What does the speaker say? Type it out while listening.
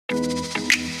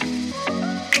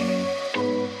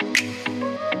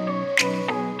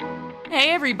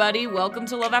everybody. Welcome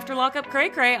to Love After Lockup Cray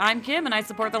Cray. I'm Kim, and I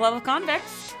support the love of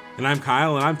convicts. And I'm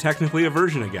Kyle, and I'm technically a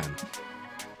virgin again.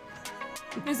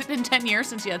 Has it been 10 years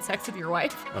since you had sex with your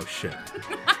wife? Oh, shit.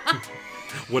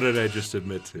 What did I just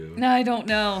admit to? No, I don't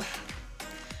know.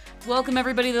 Welcome,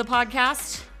 everybody, to the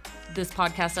podcast. This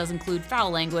podcast does include foul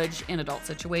language and adult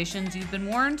situations. You've been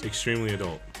warned. Extremely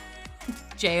adult.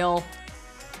 Jail,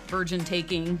 virgin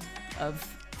taking of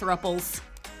thruples,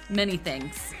 many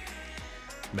things.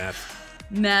 Meth.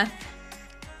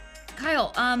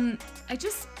 Kyle, I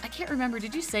can't remember.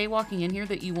 Did you say walking in here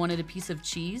that you wanted a piece of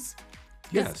cheese?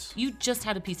 Yes. You just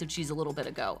had a piece of cheese a little bit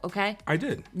ago, okay? I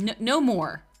did. No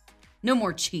more. No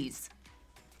more cheese.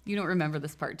 You don't remember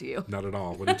this part, do you? Not at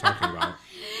all. What are you talking about?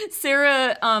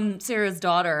 Sarah's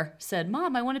daughter said,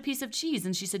 "Mom, I want a piece of cheese."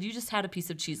 And she said, "You just had a piece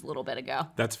of cheese a little bit ago."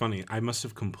 That's funny. I must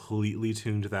have completely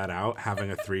tuned that out, having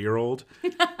a 3-year-old.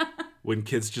 When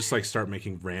kids just start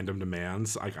making random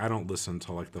demands, I don't listen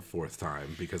till the 4th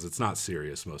time because it's not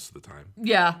serious most of the time.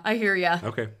 Yeah, I hear ya.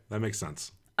 Okay, that makes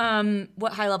sense.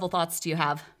 What high-level thoughts do you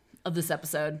have of this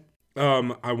episode?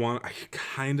 I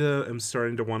kind of am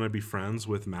starting to want to be friends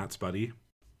with Matt's buddy.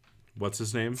 What's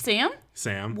his name?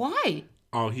 Sam. Why?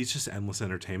 Oh, he's just endless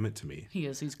entertainment to me. He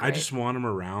is. He's great. I just want him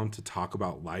around to talk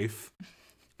about life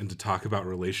and to talk about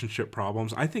relationship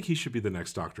problems. I think he should be the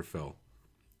next Dr. Phil.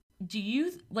 Do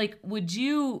you, would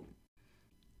you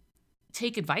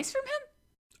take advice from him?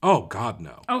 Oh, God,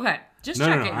 no. Okay, just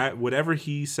checking. No. Whatever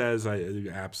he says,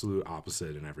 absolute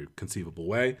opposite in every conceivable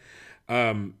way.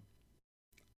 I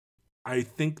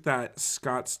think that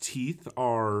Scott's teeth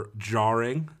are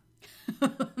jarring,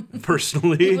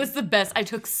 personally. It was the best. I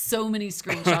took so many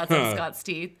screenshots of Scott's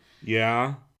teeth.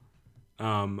 Yeah.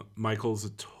 Michael's a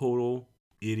total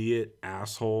idiot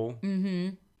asshole. Mm-hmm.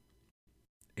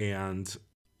 And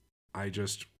I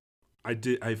did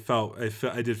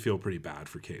feel pretty bad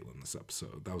for Caitlin this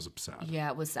episode. That was sad. Yeah,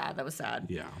 it was sad. That was sad.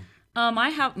 Yeah. My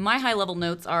high level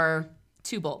notes are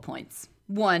 2 bullet points.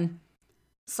 1,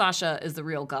 Sasha is the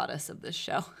real goddess of this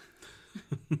show.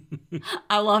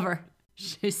 I love her.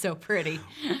 She's so pretty.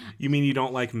 You mean you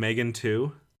don't like Megan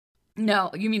too?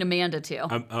 No, you mean Amanda too.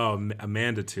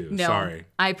 Amanda too. No, Sorry.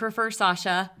 I prefer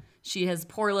Sasha. She has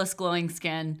poreless, glowing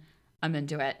skin. I'm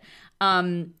into it.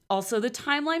 Also, the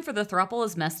timeline for the throuple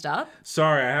is messed up.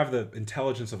 Sorry, I have the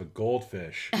intelligence of a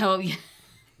goldfish. Oh, yeah.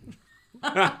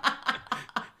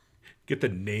 Get the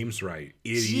names right,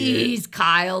 idiot. Jeez,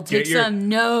 Kyle, take some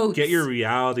notes. Get your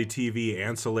reality TV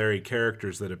ancillary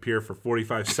characters that appear for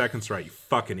 45 seconds right, you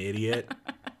fucking idiot.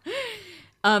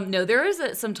 No, there is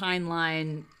some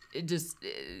timeline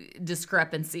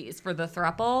discrepancies for the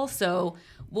throuple, so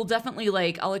we'll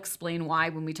definitely I'll explain why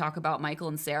when we talk about Michael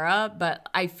and Sarah, but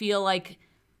I feel like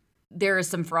there is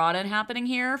some fraud happening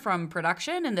here from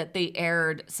production and that they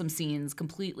aired some scenes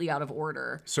completely out of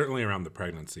order. Certainly around the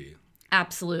pregnancy.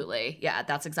 Absolutely. Yeah,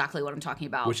 that's exactly what I'm talking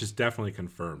about. Which is definitely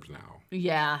confirmed now.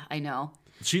 Yeah, I know.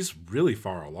 She's really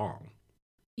far along.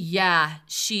 Yeah,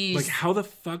 she's... how the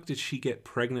fuck did she get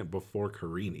pregnant before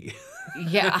Karini?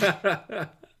 Yeah.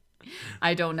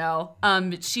 I don't know.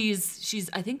 She's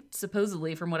I think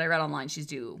supposedly from what I read online, she's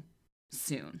due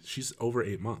soon. She's over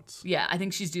 8 months. Yeah, I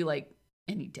think she's due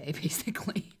any day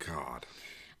basically. God.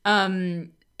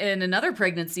 And another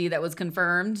pregnancy that was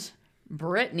confirmed,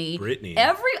 Brittany.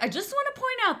 I just want to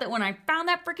point out that when I found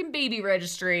that freaking baby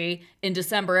registry in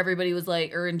December, everybody was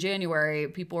or in January,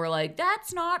 people were like,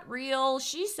 "That's not real.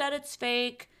 She said it's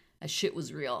fake." That shit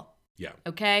was real. Yeah.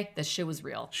 Okay? That shit was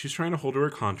real. She's trying to hold her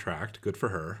a contract. Good for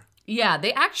her. Yeah,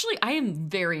 I am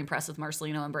very impressed with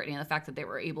Marcelino and Brittany and the fact that they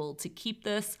were able to keep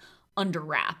this under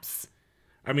wraps.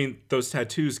 I mean, those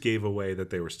tattoos gave away that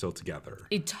they were still together.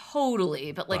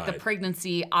 Totally. But the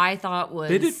pregnancy, I thought was...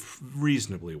 They did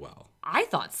reasonably well. I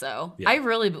thought so. Yeah.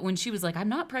 But when she was like, "I'm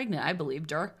not pregnant," I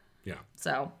believed her. Yeah.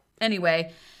 So,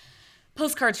 anyway,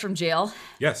 postcards from jail.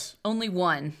 Yes. Only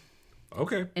one.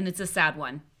 Okay. And it's a sad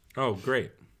one. Oh,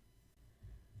 great.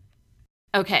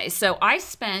 Okay, so I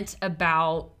spent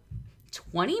about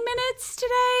 20 minutes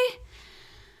today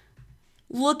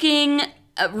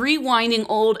rewinding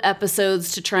old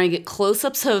episodes to try and get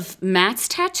close-ups of Matt's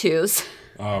tattoos.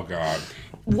 Oh, God.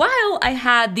 While I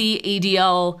had the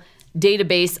ADL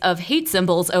database of hate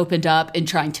symbols opened up and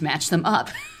trying to match them up.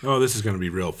 Oh, this is going to be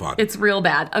real fun. It's real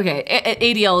bad. Okay,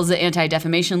 ADL is the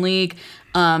Anti-Defamation League.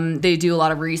 They do a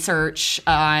lot of research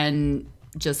on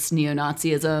just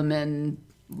neo-Nazism and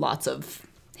lots of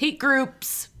hate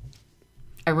groups.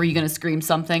 Were you going to scream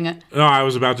something? No, I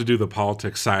was about to do the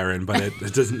politics siren, but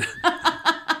it doesn't.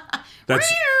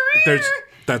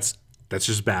 That's that's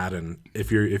just bad. And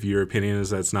if your opinion is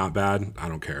that it's not bad, I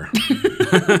don't care.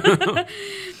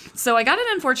 So I got an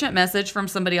unfortunate message from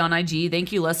somebody on IG.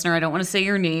 Thank you, listener. I don't want to say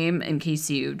your name in case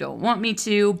you don't want me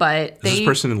to, but Is this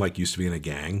person used to be in a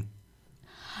gang?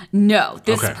 No,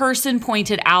 this person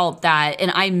pointed out that,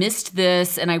 and I missed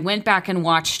this, and I went back and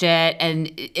watched it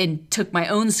and took my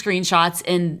own screenshots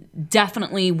and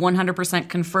definitely 100%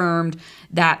 confirmed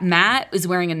that Matt is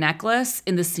wearing a necklace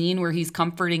in the scene where he's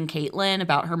comforting Caitlin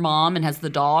about her mom and has the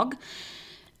dog.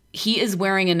 He is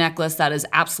wearing a necklace that is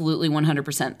absolutely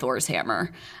 100% Thor's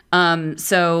hammer.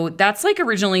 So that's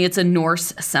originally it's a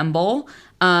Norse symbol.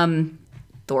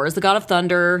 Thor is the god of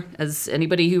thunder, as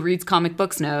anybody who reads comic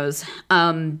books knows.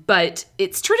 But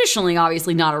it's traditionally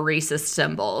obviously not a racist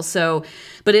symbol.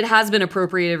 But it has been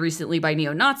appropriated recently by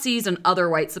neo-Nazis and other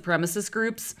white supremacist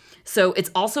groups. So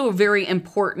it's also a very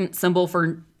important symbol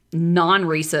for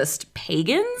non-racist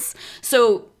pagans.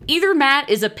 So either Matt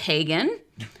is a pagan,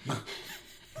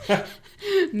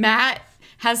 Matt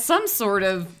has some sort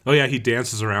of... Oh yeah, he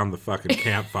dances around the fucking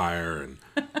campfire and...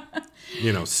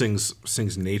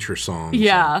 sings nature songs.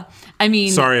 Yeah, I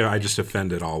mean, sorry, I just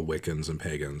offended all Wiccans and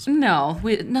pagans. No,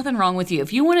 nothing wrong with you.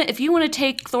 If you want to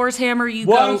take Thor's hammer, you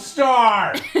go 1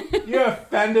 star. You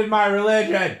offended my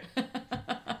religion.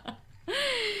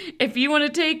 If you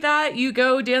want to take that, you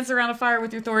go dance around a fire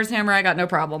with your Thor's hammer. I got no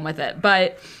problem with it.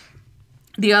 But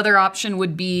the other option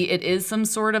would be it is some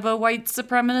sort of a white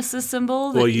supremacist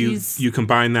symbol. Well, you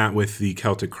combine that with the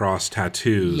Celtic cross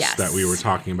tattoos that we were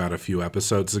talking about a few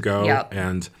episodes ago,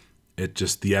 and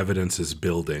the evidence is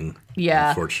building. Yeah,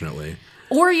 unfortunately.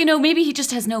 Or maybe he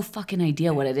just has no fucking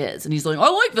idea what it is, and he's like, "I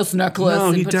like this necklace." No,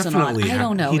 and he puts definitely. It on. I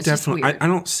don't know. It's just weird. I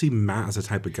don't see Matt as the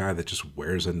type of guy that just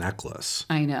wears a necklace.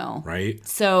 I know, right?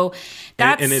 So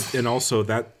that's and also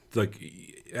that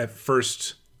at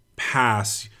first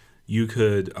pass. You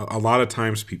could, a lot of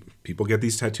times people get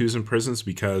these tattoos in prisons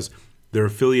because they're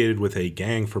affiliated with a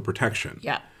gang for protection.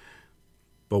 Yeah.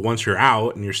 But once you're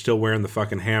out and you're still wearing the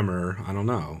fucking hammer, I don't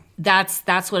know.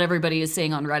 That's what everybody is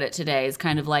saying on Reddit today is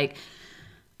kind of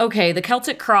okay, the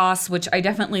Celtic cross, which I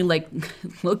definitely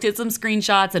looked at some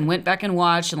screenshots and went back and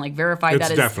watched and verified it's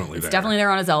definitely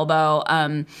there on his elbow.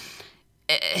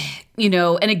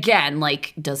 And again,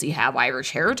 does he have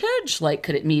Irish heritage?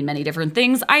 Could it mean many different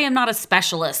things? I am not a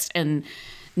specialist in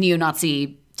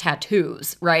neo-Nazi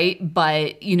tattoos, right?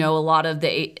 But, a lot of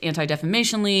the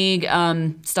Anti-Defamation League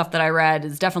stuff that I read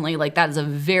is definitely that is a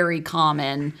very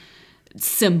common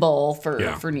symbol for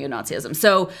neo-Nazism.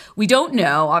 So we don't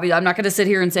know. Obviously, I'm not going to sit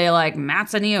here and say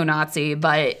Matt's a neo-Nazi,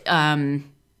 but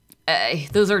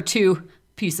those are two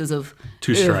pieces of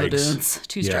evidence.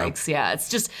 Two strikes. Yeah. It's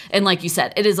just, and like you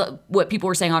said, it is what people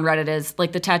were saying on Reddit is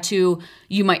the tattoo,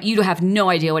 you have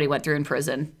no idea what he went through in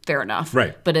prison. Fair enough.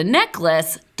 Right. But a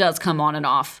necklace does come on and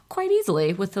off quite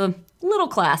easily with a little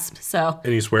clasp. So.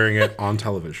 And he's wearing it on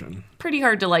television. Pretty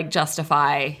hard to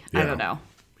justify. I don't know.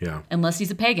 Yeah. Unless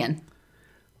he's a pagan.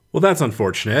 Well, that's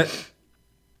unfortunate.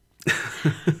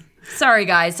 Sorry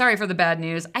guys. Sorry for the bad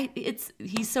news.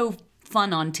 He's so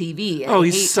fun on TV.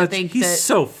 He's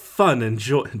so fun and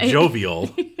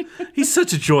jovial. He's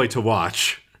such a joy to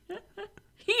watch.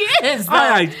 He is.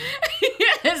 He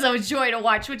is a joy to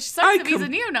watch, which sucks if he's a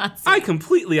neo-Nazi. I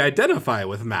completely identify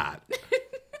with Matt,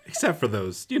 except for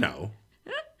those,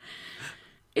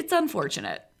 It's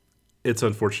unfortunate. It's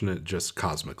unfortunate just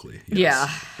cosmically.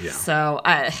 Yes. Yeah. So,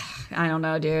 I don't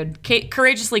know, dude.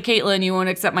 Courageously, Caitlin, you won't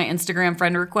accept my Instagram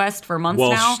friend request for months now?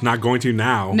 Well, she's not going to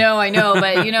now. No, I know.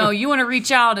 But, you want to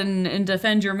reach out and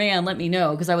defend your man, let me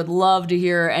know. Because I would love to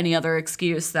hear any other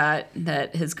excuse that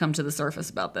has come to the surface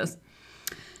about this.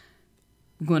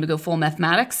 I'm going to go full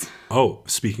mathematics. Oh,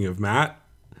 speaking of Matt.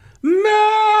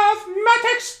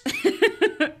 Mathematics!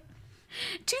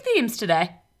 2 themes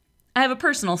today. I have a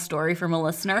personal story from a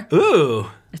listener. Ooh.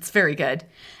 It's very good.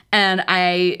 And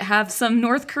I have some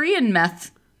North Korean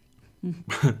meth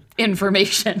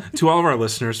information. To all of our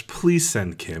listeners, please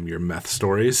send Kim your meth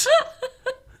stories.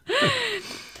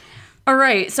 All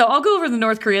right. So I'll go over the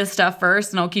North Korea stuff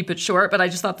first, and I'll keep it short, but I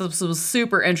just thought this was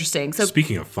super interesting. So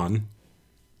speaking of fun.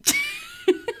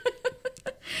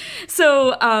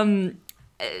 So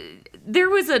there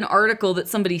was an article that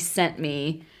somebody sent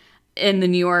me in the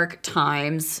New York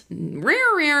Times.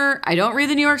 I don't read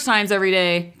the New York Times every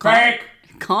day.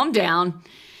 Calm down.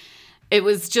 It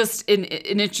was just an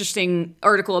interesting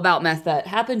article about meth that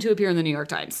happened to appear in the New York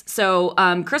Times. So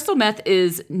crystal meth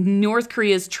is North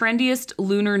Korea's trendiest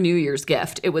Lunar New Year's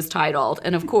gift, it was titled.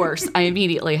 And of course, I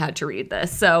immediately had to read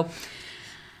this. So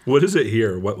what is it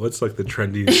here? What's the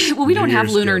trendy well, we don't have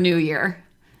Lunar New Year.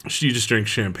 You just drink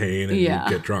champagne and you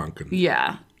get drunk.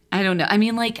 Yeah. I don't know. I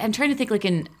mean, like, I'm trying to think, like,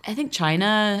 I think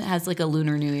China has, like, a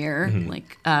Lunar New Year.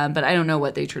 Like, but I don't know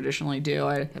what they traditionally do.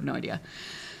 I have no idea.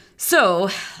 So,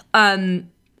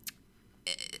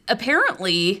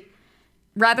 apparently,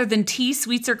 rather than tea,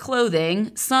 sweets, or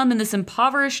clothing, some in this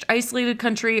impoverished, isolated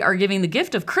country are giving the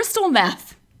gift of crystal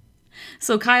meth.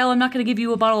 So, Kyle, I'm not going to give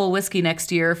you a bottle of whiskey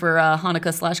next year for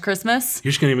Hanukkah/Christmas.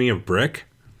 You're just going to give me a brick?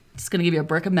 Just going to give you a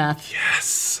brick of meth.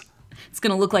 Yes. It's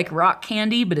going to look like rock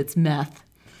candy, but it's meth.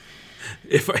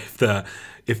 If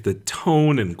the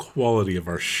tone and quality of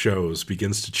our shows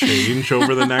begins to change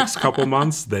over the next couple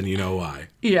months, then you know why.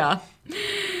 Yeah.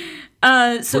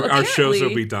 So our shows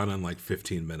will be done in like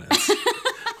 15 minutes.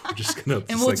 We're just gonna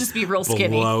and we'll just be real skinny,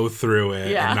 blow through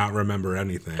it, and not remember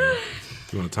anything.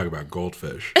 You want to talk about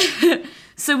goldfish?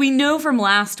 So we know from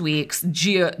last week's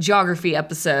geography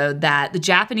episode that the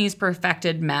Japanese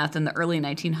perfected meth in the early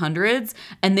 1900s,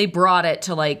 and they brought it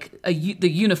to like the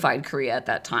unified Korea at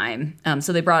that time.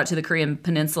 So they brought it to the Korean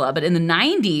peninsula. But in the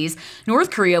 90s,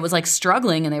 North Korea was like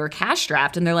struggling, and they were cash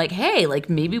strapped, and they're like, hey, like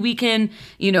maybe we can,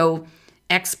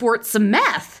 export some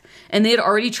meth. And they had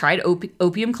already tried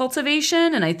opium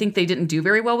cultivation, and I think they didn't do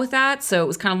very well with that. So it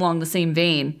was kind of along the same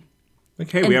vein.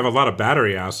 Okay, we have a lot of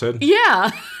battery acid. Yeah.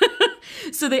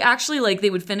 So they actually, they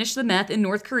would finish the meth in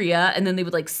North Korea, and then they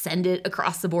would, send it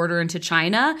across the border into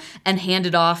China and hand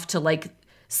it off to,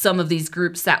 some of these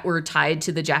groups that were tied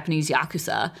to the Japanese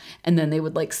Yakuza. And then they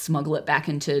would, smuggle it back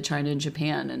into China and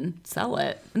Japan and sell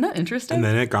it. Isn't that interesting? And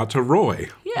then it got to Roy,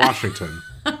 Washington.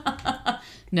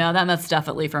 No, that meth's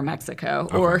definitely from Mexico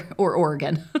or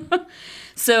Oregon.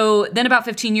 So then about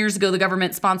 15 years ago, the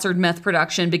government-sponsored meth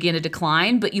production began to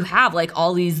decline, but you have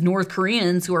all these North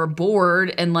Koreans who are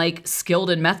bored and skilled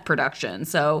in meth production.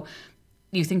 So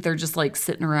you think they're just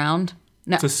sitting around?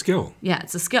 No. It's a skill. Yeah,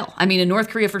 it's a skill. I mean, in North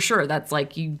Korea for sure, that's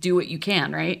you do what you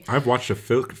can, right? I've watched a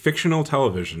fictional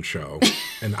television show,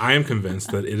 and I am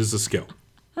convinced that it is a skill.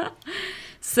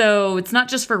 So it's not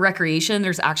just for recreation.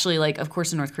 There's actually, of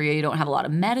course, in North Korea, you don't have a lot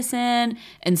of medicine.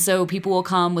 And so people will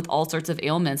come with all sorts of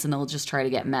ailments, and they'll just try to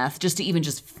get meth just to even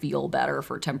just feel better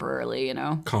for temporarily,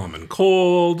 Common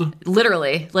cold.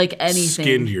 Literally, anything.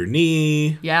 Skinned your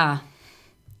knee. Yeah.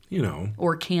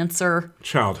 Or cancer.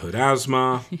 Childhood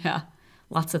asthma. Yeah.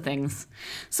 Lots of things.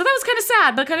 So that was kind of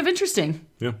sad, but kind of interesting.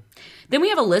 Yeah. Then we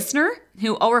have a listener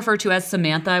who I'll refer to as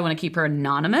Samantha. I want to keep her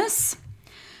anonymous.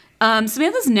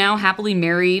 Samantha's now happily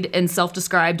married and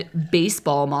self-described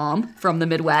baseball mom from the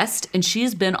Midwest, and she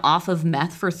has been off of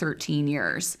meth for 13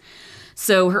 years.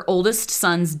 So her oldest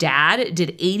son's dad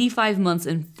did 85 months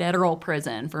in federal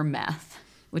prison for meth,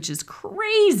 which is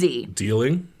crazy.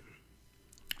 Dealing?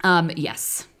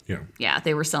 Yes. Yeah. Yeah,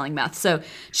 they were selling meth. So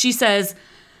she says,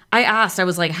 I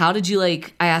was like, how did you I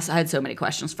had so many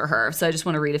questions for her. So I just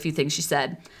want to read a few things she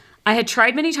said. I had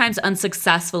tried many times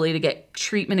unsuccessfully to get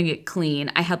treatment and get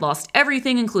clean. I had lost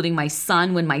everything, including my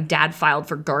son, when my dad filed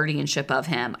for guardianship of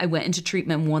him. I went into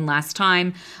treatment one last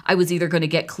time. I was either going to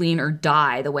get clean or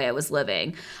die the way I was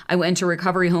living. I went into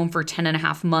recovery home for 10 and a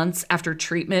half months after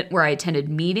treatment, where I attended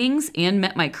meetings and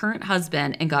met my current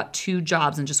husband and got 2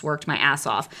 jobs and just worked my ass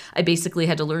off. I basically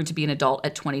had to learn to be an adult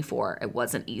at 24. It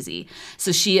wasn't easy.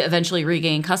 So she eventually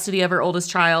regained custody of her oldest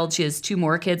child. She has 2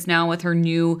 more kids now with her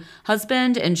new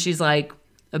husband, and she's like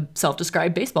a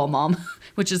self-described baseball mom,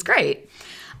 which is great.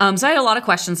 So I had a lot of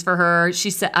questions for her. She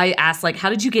said, I asked, how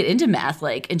did you get into meth?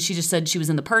 And she just said she was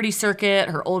in the party circuit.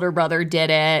 Her older brother did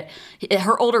it.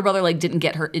 Her older brother, didn't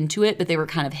get her into it, but they were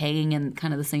kind of hanging in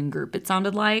kind of the same group, it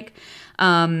sounded like.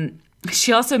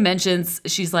 She also mentions,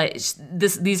 she's like,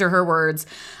 these are her words.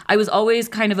 I was always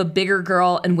kind of a bigger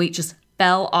girl, and weight just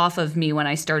fell off of me when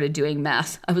I started doing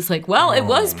meth. I was like, well, it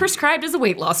was prescribed as a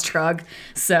weight loss drug.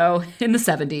 So in the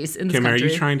 70s in this Kim, country.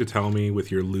 Are you trying to tell me with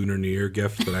your Lunar New Year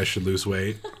gift that I should lose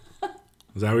weight?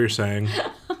 Is that what you're saying?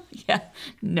 Yeah.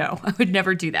 No, I would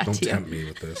never do that to you. Don't tempt me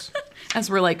with this. As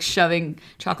we're shoving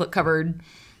chocolate-covered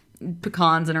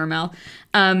pecans in our mouth.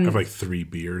 I have 3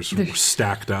 beers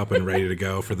stacked up and ready to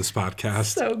go for this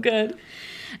podcast. So good.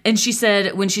 And she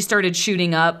said when she started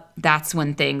shooting up, that's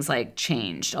when things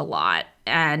changed a lot.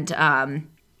 And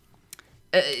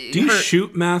do you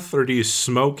shoot meth, or do you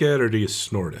smoke it, or do you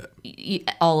snort it?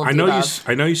 All of the above.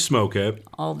 I know you smoke it.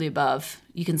 All of the above.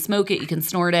 You can smoke it, you can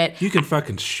snort it. You can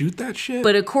fucking shoot that shit?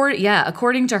 But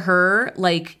according to her,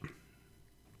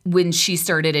 when she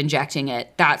started injecting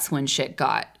it, that's when shit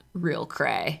got real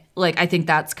cray. I think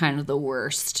that's kind of the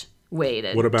worst way to do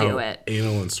it. What about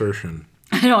anal insertion?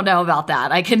 I don't know about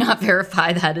that. I cannot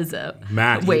verify that as a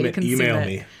way to consume email it.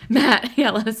 me. Matt, yeah,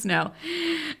 let us know.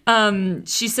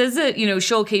 She says that,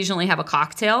 she'll occasionally have a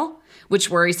cocktail which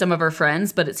worries some of her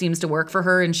friends, but it seems to work for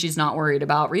her and she's not worried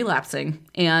about relapsing.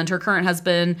 And her current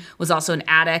husband was also an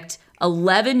addict,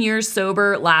 11 years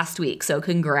sober last week. So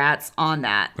congrats on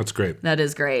that. That's great. That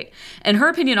is great. And her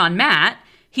opinion on Matt,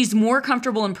 he's more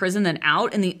comfortable in prison than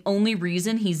out. And the only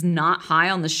reason he's not high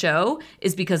on the show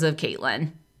is because of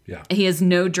Caitlyn. Yeah. He has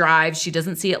no drive. She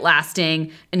doesn't see it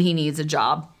lasting and he needs a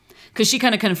job. Because she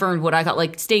kind of confirmed what I thought,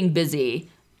 like staying busy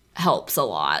helps a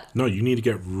lot. No, you need to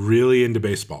get really into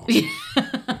baseball.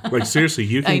 Like seriously,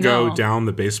 you can go down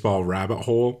the baseball rabbit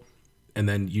hole and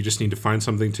then you just need to find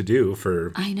something to do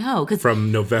for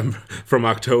from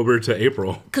October to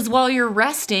April. Because while you're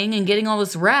resting and getting all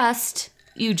this rest,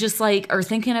 you just like are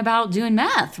thinking about doing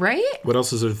meth, right? What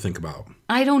else is there to think about?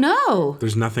 I don't know.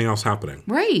 There's nothing else happening.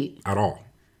 Right. At all.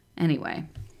 Anyway.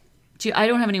 I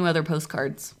don't have any other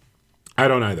postcards. I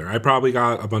don't either. I probably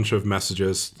got a bunch of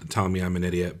messages telling me I'm an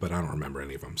idiot, but I don't remember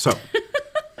any of them. So,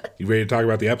 you ready to talk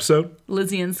about the episode?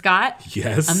 Lizzie and Scott?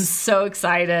 Yes. I'm so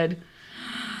excited.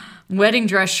 Wedding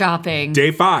dress shopping. Day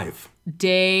 5.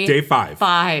 Day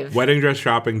 5. Wedding dress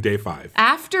shopping, day 5.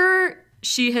 After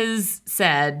she has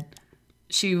said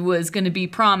she was going to be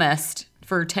promised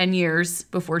for 10 years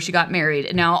before she got married,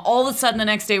 and now all of a sudden the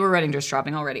next day we're wedding dress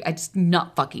shopping already. I just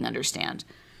not fucking understand.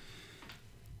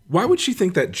 Why would she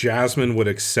think that Jasmine would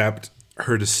accept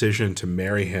her decision to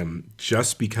marry him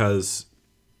just because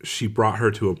she brought her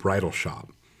to a bridal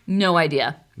shop? No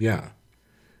idea. Yeah.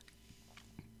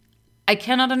 I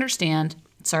cannot understand.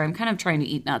 Sorry, I'm kind of trying to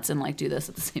eat nuts and like do this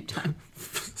at the same time.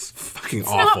 It's fucking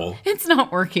awful. It's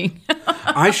not working.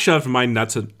 I shoved my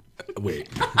nuts in... Wait.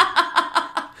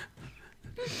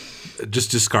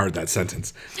 Just discard that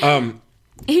sentence.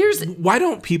 Why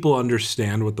don't people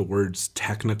understand what the words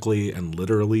technically and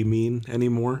literally mean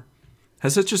anymore?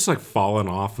 Has it just like fallen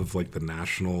off of like the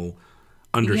national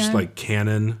like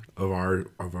canon of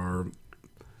our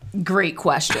Great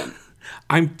question.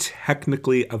 I'm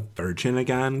technically a virgin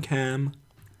again, Cam.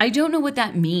 I don't know what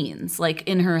that means. Like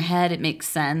in her head it makes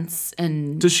sense,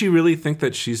 and does she really think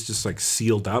that she's just like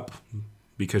sealed up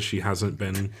because she hasn't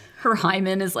been... Her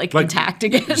hymen is like intact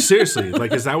again. Seriously,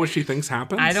 like is that what she thinks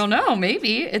happens? I don't know.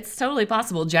 Maybe. It's totally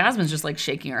possible. Jasmine's just like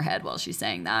shaking her head while she's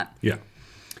saying that. Yeah.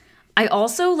 I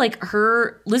also like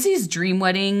Lizzie's dream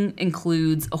wedding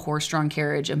includes a horse-drawn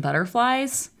carriage and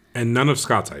butterflies. And none of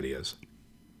Scott's ideas.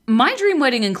 My dream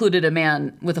wedding included a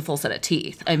man with a full set of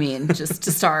teeth. I mean, just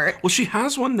to start. Well, she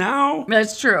has one now.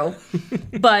 That's true.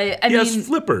 But I mean, he has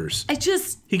flippers.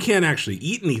 He can't actually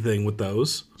eat anything with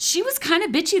those. She was kind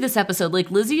of bitchy this episode.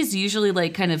 Like Lizzie's usually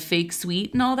like kind of fake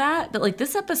sweet and all that. But like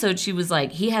this episode, she was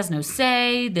like, he has no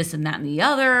say, this and that and the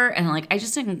other. And like, I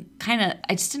just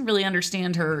didn't really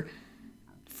understand her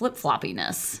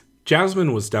flip-floppiness.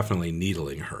 Jasmine was definitely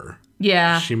needling her.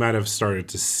 Yeah. She might have started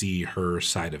to see her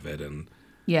side of it and...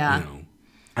 Yeah. You know,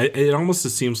 it almost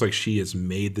seems like she has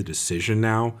made the decision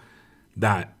now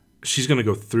that she's going to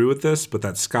go through with this, but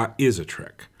that Scott is a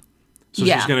trick. So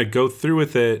she's going to go through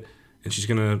with it, and she's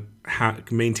going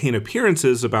to maintain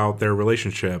appearances about their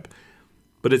relationship.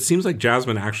 But it seems like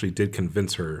Jasmine actually did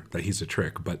convince her that he's a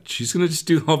trick, but she's going to just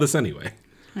do all this anyway.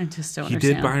 I just don't understand.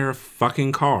 He did buy her a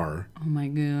fucking car. Oh, my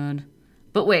God.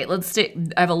 But wait,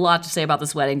 I have a lot to say about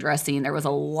this wedding dress scene. There was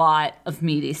a lot of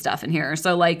meaty stuff in here.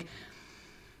 So, like...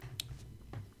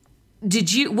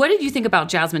 What did you think about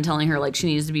Jasmine telling her like she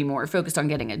needs to be more focused on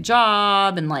getting a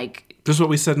job and like... This is what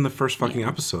we said in the first fucking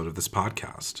episode of this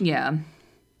podcast. Yeah.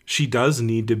 She does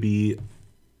need to be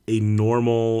a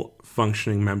normal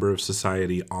functioning member of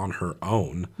society on her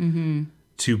own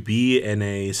to be in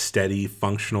a steady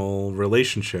functional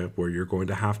relationship where you're going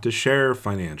to have to share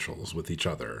financials with each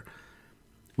other.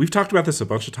 We've talked about this a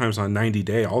bunch of times on 90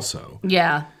 Day also.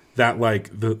 Yeah. That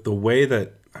like the way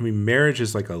that, I mean, marriage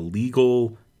is like a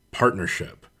legal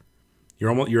partnership.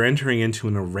 You're entering into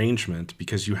an arrangement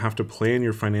because you have to plan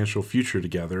your financial future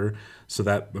together so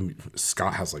that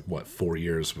Scott has 4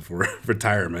 years before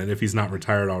retirement if he's not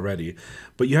retired already.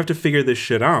 But you have to figure this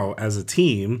shit out as a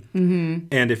team. Mm-hmm.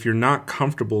 And if you're not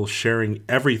comfortable sharing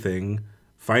everything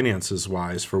finances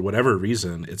wise for whatever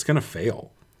reason, it's going to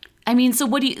fail. I mean,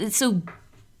 so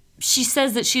she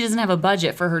says that she doesn't have a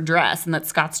budget for her dress and that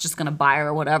Scott's just going to buy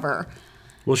her whatever.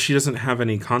 Well, she doesn't have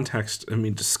any context. I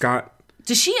mean,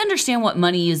 does she understand what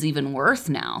money is even worth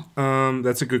now?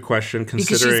 That's a good question. Because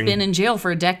she's been in jail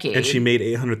for a decade. And she made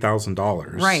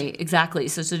 $800,000. Right, exactly.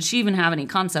 So does she even have any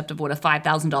concept of what a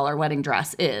 $5,000 wedding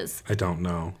dress is? I don't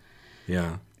know.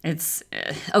 Yeah. It's...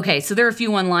 okay, so there are a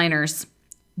few one-liners.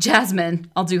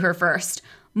 Jasmine, I'll do her first.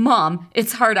 Mom,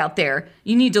 it's hard out there.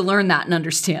 You need to learn that and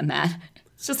understand that.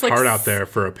 It's just hard out there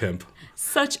for a pimp.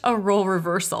 Such a role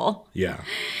reversal. Yeah.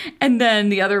 And then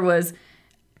the other was,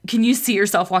 can you see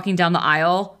yourself walking down the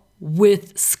aisle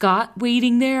with Scott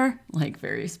waiting there? Like,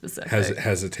 very specific.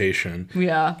 Hesitation.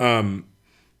 Yeah.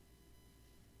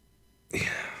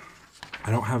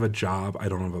 I don't have a job. I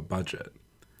don't have a budget.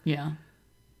 Yeah.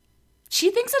 She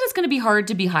thinks that it's going to be hard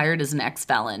to be hired as an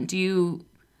ex-felon.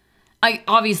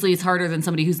 Obviously, it's harder than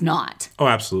somebody who's not. Oh,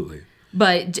 absolutely.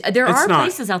 But there are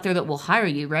places out there that will hire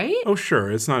you, right? Oh,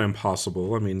 sure. It's not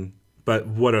impossible. I mean, but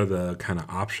what are the kind of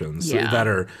options Yeah.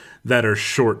 that are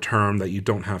short term that you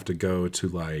don't have to go to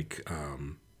like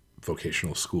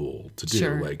vocational school to do?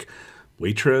 Sure. Like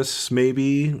waitress,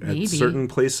 maybe at certain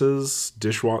places,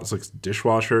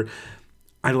 dishwasher.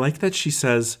 I like that she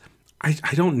says,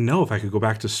 I don't know if I could go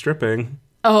back to stripping.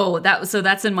 Oh,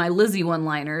 that's in my Lizzie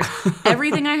one-liners.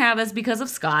 Everything I have is because of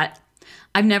Scott.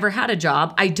 I've never had a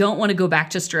job. I don't want to go back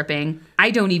to stripping.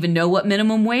 I don't even know what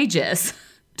minimum wage is.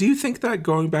 Do you think that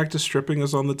going back to stripping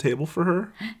is on the table for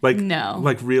her? Like, no.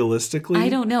 Like realistically? I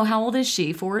don't know. How old is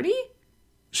she? 40?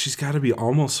 She's got to be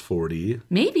almost 40.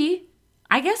 Maybe.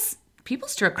 I guess people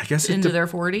strip into their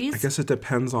 40s. I guess it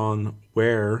depends on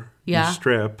where you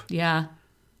strip. Yeah.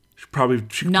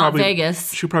 Not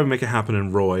Vegas. She'll probably make it happen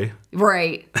in Roy.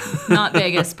 Right. Not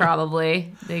Vegas,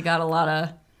 probably. They got a lot of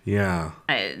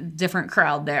different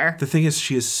crowd there. The thing is,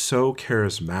 she is so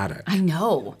charismatic. I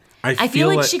know. I feel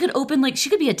like she could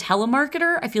she could be a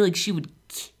telemarketer. I feel like she would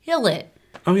kill it.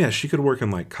 Oh, yeah. She could work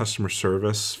in like customer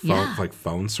service, like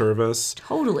phone service.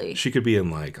 Totally. She could be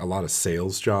in like a lot of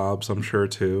sales jobs, I'm sure,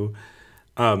 too.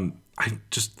 I'm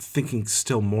just thinking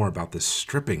still more about this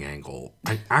stripping angle.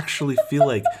 I actually feel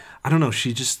like, I don't know,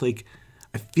 she just like,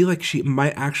 I feel like she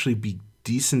might actually be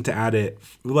decent at it,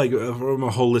 like from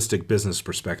a holistic business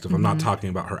perspective. I'm not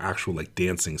talking about her actual like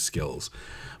dancing skills,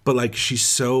 but like she's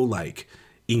so like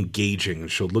engaging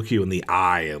and she'll look you in the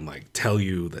eye and like tell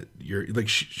you that you're like,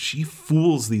 she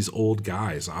fools these old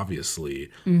guys, obviously.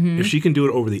 If she can do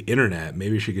it over the internet,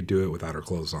 maybe she could do it without her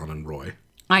clothes on in Roy.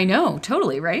 I know,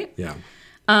 totally, right? Yeah.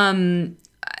 I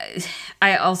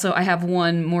have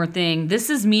one more thing. This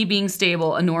is me being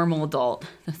stable, a normal adult.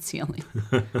 That's the only.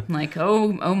 I'm like,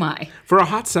 oh my. For a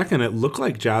hot second, it looked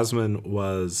like Jasmine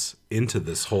was into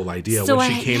this whole idea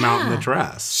when she came out in the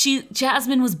dress.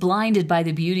 Jasmine was blinded by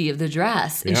the beauty of the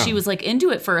dress, and she was like into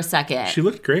it for a second. She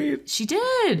looked great. She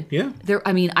did. Yeah.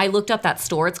 I looked up that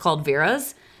store. It's called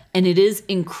Vera's. And it is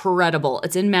incredible.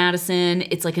 It's in Madison.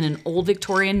 It's like in an old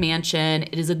Victorian mansion.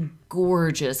 It is a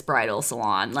gorgeous bridal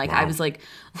salon. Like, wow. I was like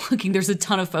looking, there's a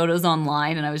ton of photos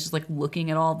online, and I was just like looking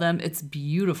at all of them. It's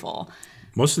beautiful.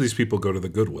 Most of these people go to the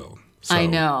Goodwill. So I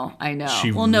know.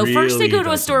 Well, no, first they go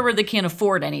to a store where they can't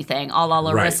afford anything, a la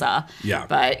Larissa. Right. Yeah.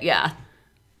 But yeah.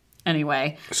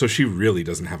 Anyway. So she really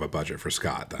doesn't have a budget for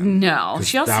Scott then. No.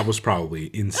 That was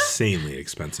probably insanely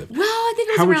expensive. Well, I think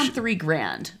it was around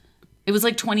 $3,000. It was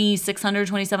like $2,600,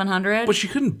 $2,700. But she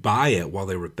couldn't buy it while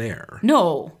they were there.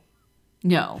 No.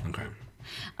 Okay.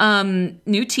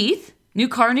 New teeth. New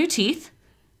car, new teeth.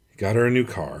 Got her a new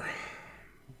car.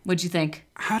 What'd you think?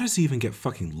 How does he even get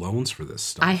fucking loans for this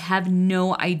stuff? I have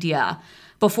no idea.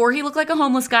 Before he looked like a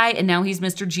homeless guy, and now he's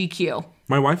Mr. GQ.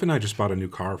 My wife and I just bought a new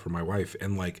car for my wife,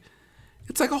 and like,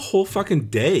 it's like a whole fucking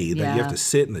day that you have to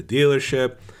sit in the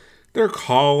dealership. They're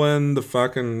calling the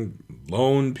fucking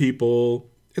loan people.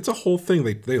 It's a whole thing.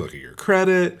 They look at your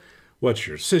credit. What's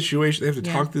your situation? They have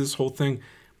to talk through this whole thing.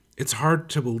 It's hard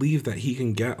to believe that he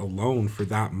can get a loan for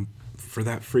that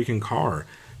freaking car.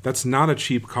 That's not a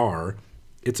cheap car.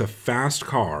 It's a fast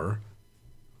car.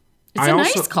 It's a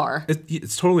nice car.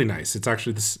 It's totally nice. It's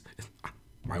actually this.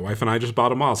 My wife and I just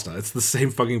bought a Mazda. It's the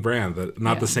same fucking brand,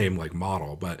 not the same like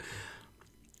model, but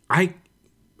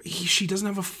she doesn't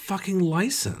have a fucking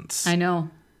license. I know.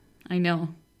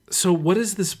 So what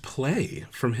is this play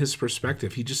from his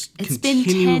perspective? It's been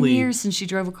 10 years since she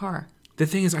drove a car. The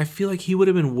thing is, I feel like he would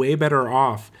have been way better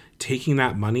off taking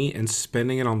that money and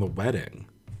spending it on the wedding.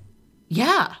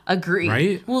 Yeah, agree.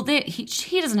 Right? Well,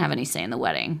 he doesn't have any say in the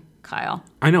wedding, Kyle.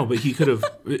 I know, but he could have.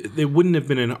 It wouldn't have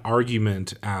been an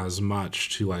argument as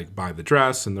much to like buy the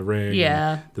dress and the ring,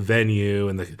 and the venue,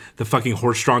 and the fucking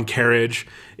horse-drawn carriage.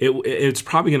 It's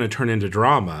probably going to turn into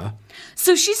drama.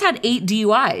 So she's had 8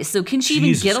 DUIs. So can she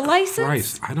even get a license?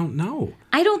 Christ, I don't know.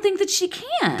 I don't think that she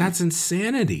can. That's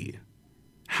insanity.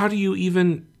 How do you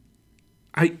even?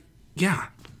 I've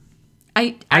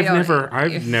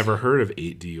never heard of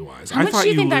 8 DUIs. How much do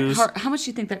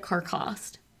you think that car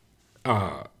cost?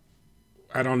 I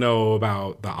don't know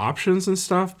about the options and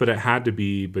stuff, but it had to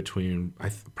be between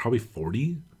probably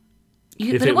 40.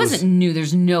 Yeah, but it wasn't new.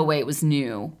 There's no way it was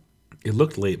new. It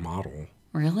looked late model.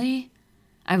 Really?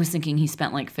 I was thinking he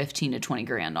spent like 15 to 20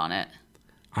 grand on it.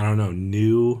 I don't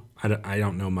know. I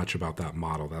don't know much about that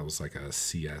model. That was like a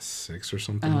CS6 or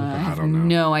something like that. I don't know.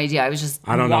 No idea. I was just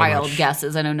wild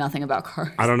guesses. I know nothing about cars.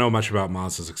 I don't know much about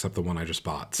Mazdas except the one I just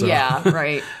bought. So. Yeah,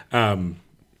 right.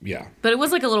 Yeah. But it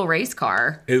was like a little race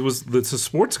car. It's a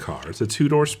sports car. It's a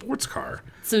 2-door sports car.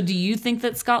 So do you think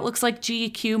that Scott looks like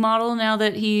GQ model now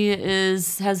that he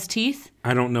has teeth?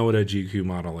 I don't know what a GQ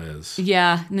model is.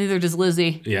 Yeah, neither does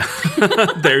Lizzie. Yeah.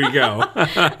 There you go.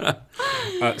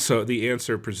 So the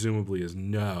answer presumably is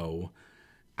no.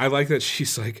 I like that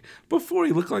she's like, before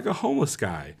he looked like a homeless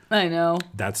guy. I know.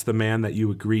 That's the man that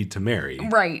you agreed to marry.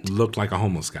 Right. Looked like a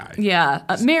homeless guy. Yeah.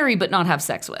 Marry but not have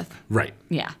sex with. Right.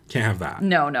 Yeah. Can't have that.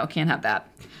 No, can't have that.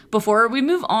 Before we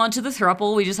move on to the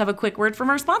throuple, we just have a quick word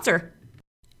from our sponsor.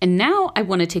 And now I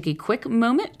want to take a quick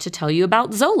moment to tell you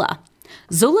about Zola.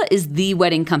 Zola is the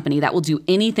wedding company that will do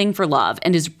anything for love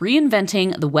and is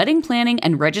reinventing the wedding planning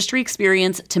and registry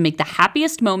experience to make the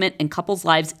happiest moment in couples'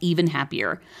 lives even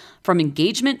happier. From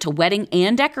engagement to wedding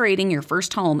and decorating your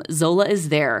first home, Zola is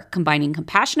there, combining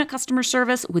compassionate customer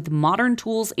service with modern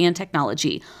tools and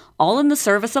technology, all in the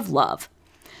service of love.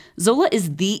 Zola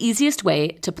is the easiest way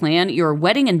to plan your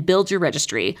wedding and build your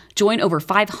registry. Join over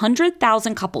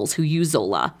 500,000 couples who use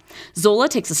Zola. Zola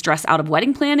takes the stress out of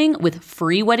wedding planning with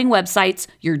free wedding websites,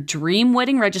 your dream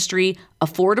wedding registry,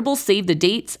 affordable save the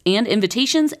dates and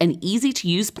invitations, and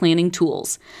easy-to-use planning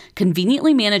tools.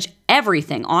 Conveniently manage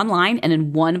everything online and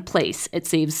in one place. It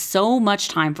saves so much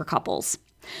time for couples.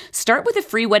 Start with a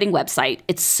free wedding website.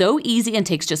 It's so easy and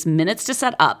takes just minutes to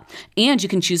set up. And you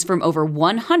can choose from over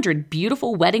 100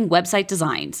 beautiful wedding website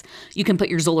designs. You can put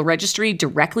your Zola registry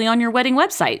directly on your wedding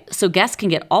website, so guests can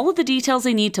get all of the details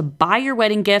they need to buy your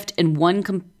wedding gift in one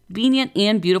convenient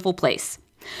and beautiful place.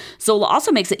 Zola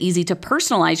also makes it easy to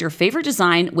personalize your favorite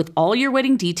design with all your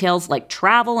wedding details like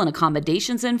travel and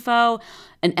accommodations info,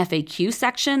 an FAQ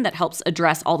section that helps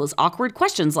address all those awkward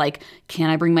questions like, can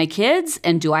I bring my kids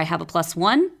and do I have a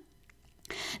 +1?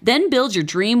 Then build your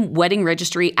dream wedding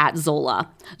registry at Zola.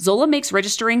 Zola makes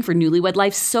registering for newlywed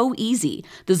life so easy.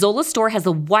 The Zola store has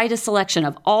the widest selection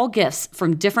of all gifts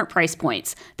from different price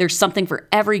points. There's something for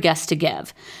every guest to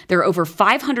give. There are over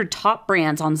 500 top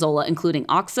brands on Zola, including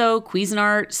OXO,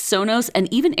 Cuisinart, Sonos, and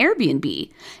even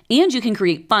Airbnb. And you can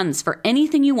create funds for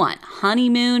anything you want,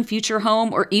 honeymoon, future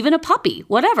home, or even a puppy,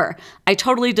 whatever. I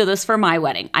totally did this for my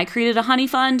wedding. I created a honey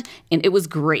fund, and it was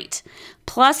great.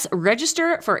 Plus,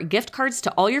 register for gift cards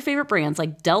to all your favorite brands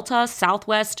like Delta,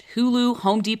 Southwest, Hulu,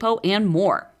 Home Depot, and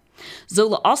more.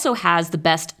 Zola also has the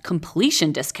best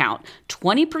completion discount,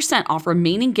 20% off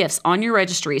remaining gifts on your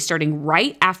registry starting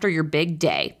right after your big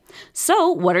day.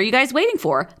 So, what are you guys waiting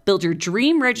for? Build your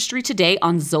dream registry today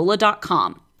on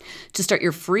Zola.com. To start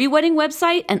your free wedding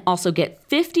website and also get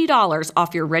 $50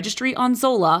 off your registry on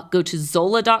Zola, go to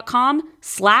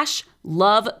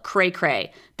zola.com/lovecraycray.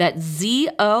 That's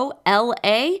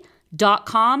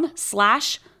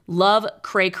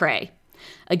ZOLA.com/lovecraycray.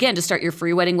 Again, to start your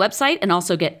free wedding website and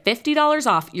also get $50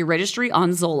 off your registry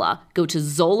on Zola, go to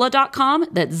zola.com.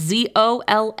 That's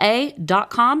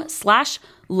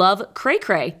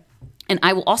ZOLA.com/lovecraycray. And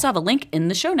I will also have a link in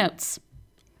the show notes.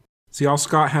 See, all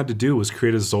Scott had to do was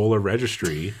create a Zola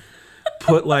registry,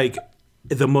 put like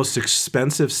the most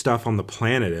expensive stuff on the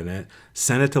planet in it,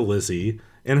 send it to Lizzie,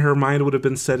 and her mind would have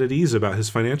been set at ease about his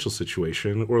financial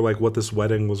situation or like what this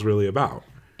wedding was really about.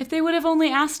 If they would have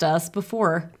only asked us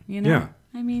before, you know? Yeah.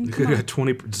 I mean,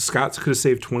 Scott could have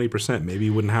saved 20%. Maybe he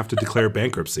wouldn't have to declare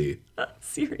bankruptcy.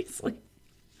 Seriously.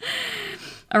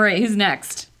 All right, who's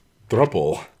next?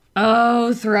 Thruple.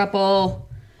 Oh, thruple.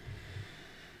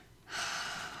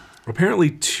 Apparently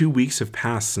 2 weeks have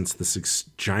passed since this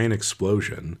giant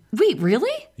explosion. Wait, really?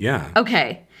 Yeah.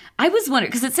 Okay. I was wondering,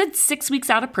 because it said 6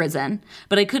 weeks out of prison,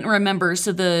 but I couldn't remember.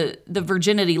 So the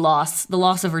virginity loss, the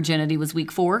loss of virginity was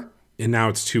week 4. And now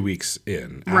it's 2 weeks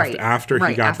in. Right. After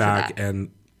he got back and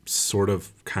sort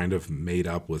of kind of made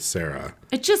up with Sarah.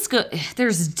 It just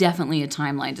there's definitely a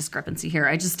timeline discrepancy here.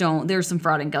 I just don't, there's some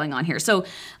frauding going on here. So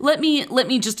let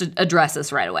me just address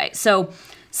this right away. So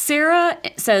Sarah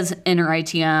says in her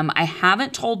ITM, I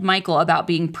haven't told Michael about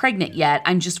being pregnant yet.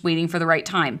 I'm just waiting for the right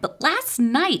time. But last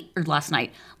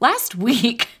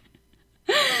week,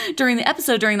 during the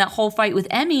episode, during that whole fight with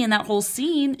Emmy and that whole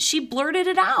scene, she blurted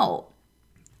it out.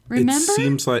 Remember? It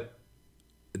seems like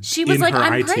she was like,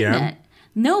 I'm pregnant.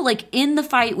 No, like in the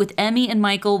fight with Emmy and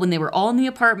Michael when they were all in the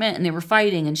apartment and they were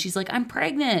fighting and she's like, I'm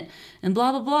pregnant and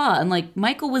blah, blah, blah. And like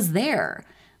Michael was there.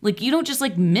 Like, you don't just,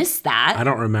 like, miss that. I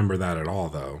don't remember that at all,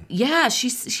 though. Yeah,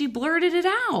 she blurted it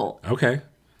out. Okay.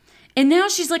 And now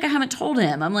she's like, I haven't told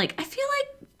him. I'm like, I feel like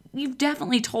you've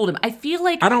definitely told him. I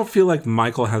don't feel like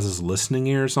Michael has his listening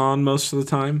ears on most of the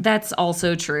time. That's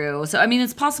also true. So, I mean,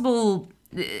 it's possible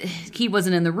he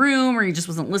wasn't in the room or he just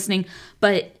wasn't listening.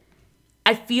 But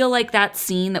I feel like that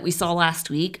scene that we saw last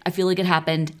week, I feel like it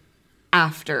happened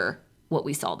after what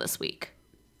we saw this week.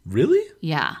 Really?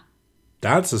 Yeah.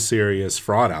 That's a serious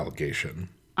fraud allegation.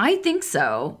 I think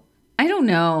so. I don't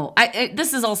know.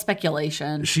 This is all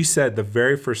speculation. She said the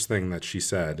very first thing that she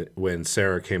said when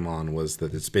Sarah came on was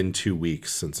that it's been 2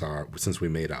 weeks since we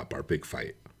made up our big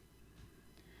fight.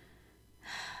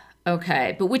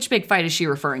 Okay, but which big fight is she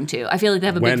referring to? I feel like they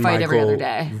have a big fight every other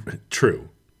day. True.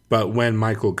 But when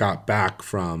Michael got back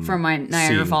from my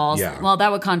Niagara Falls, well,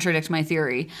 that would contradict my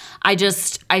theory. I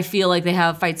feel like they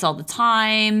have fights all the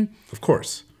time. Of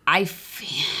course.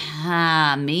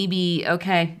 Maybe,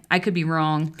 okay, I could be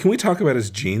wrong. Can we talk about his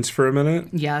jeans for a minute?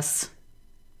 Yes.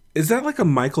 Is that like a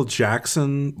Michael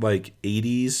Jackson, like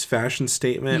 80s fashion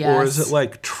statement? Yes. Or is it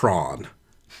like Tron?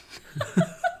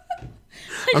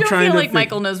 I don't feel like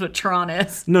Michael knows what Tron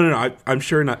is. No. I'm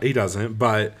sure not. He doesn't.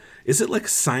 But is it like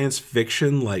science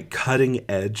fiction, like cutting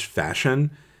edge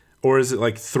fashion? Or is it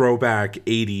like throwback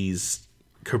 80s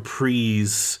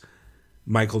capris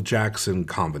Michael Jackson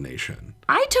combination?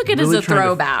 I took it as a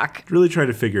throwback. Really trying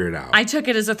to figure it out. I took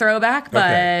it as a throwback, but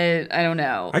okay. I don't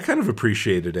know. I kind of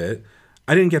appreciated it.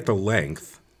 I didn't get the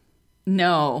length.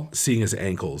 No. Seeing his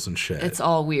ankles and shit. It's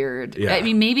all weird. Yeah. I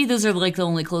mean, maybe those are like the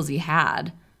only clothes he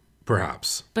had.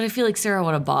 Perhaps. But I feel like Sarah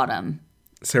would have bought him.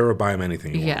 Sarah would buy him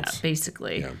anything he wants. Yeah,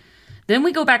 basically. Yeah. Then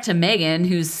we go back to Megan,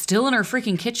 who's still in her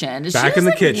freaking kitchen. Does back she in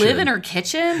the kitchen. Live in her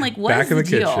kitchen? Like, what is the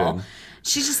deal? Kitchen.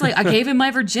 She's just like, I gave him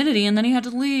my virginity and then he had to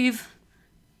leave.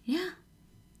 Yeah.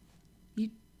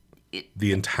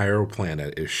 The entire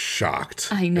planet is shocked.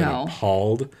 I know. And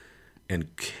appalled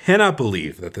and cannot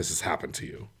believe that this has happened to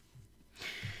you.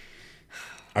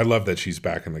 I love that she's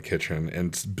back in the kitchen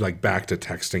and like back to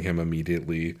texting him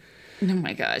immediately. Oh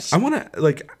my gosh. I want to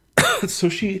like, so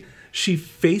she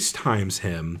FaceTimes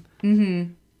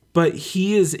him, but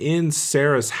he is in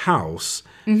Sarah's house,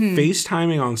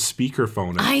 FaceTiming on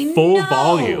speakerphone at full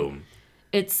volume.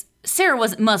 It's Sarah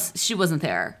she wasn't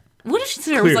there. What if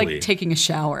Sarah was like taking a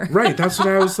shower? Right, that's what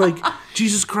I was like.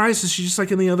 Jesus Christ, is she just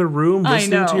like in the other room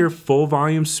listening to your full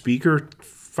volume speaker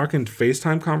fucking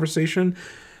FaceTime conversation?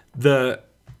 The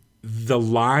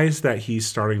lies that he's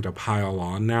starting to pile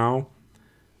on now.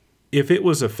 If it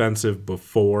was offensive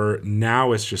before,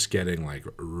 now it's just getting like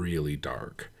really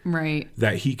dark. Right.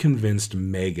 That he convinced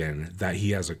Megan that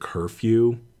he has a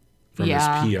curfew from his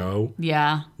PO.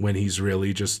 Yeah. When he's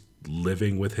really just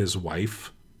living with his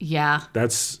wife. Yeah.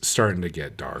 That's starting to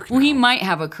get dark. Well, he might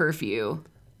have a curfew.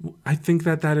 I think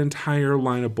that entire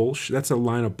line of bullshit, that's a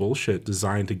line of bullshit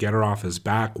designed to get her off his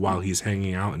back while he's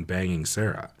hanging out and banging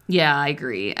Sarah. Yeah, I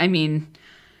agree. I mean,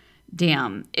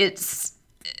 damn.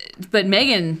 But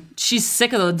Megan, she's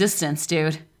sick of the distance,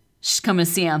 dude. She's coming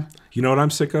to see him. You know what I'm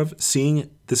sick of?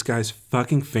 Seeing this guy's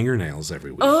fucking fingernails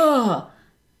every week. Ugh.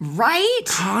 Right?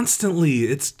 Constantly.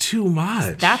 It's too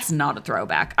much. That's not a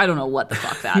throwback. I don't know what the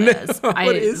fuck that is.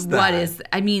 What is that?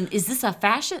 I mean, is this a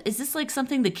fashion? Is this like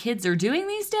something the kids are doing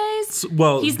these days?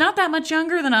 Well, he's not that much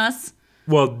younger than us.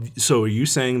 Well, so are you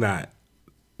saying that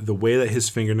the way that his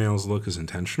fingernails look is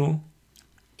intentional?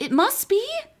 It must be.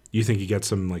 You think he gets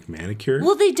some like manicure?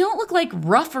 Well, they don't look like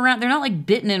rough around. They're not like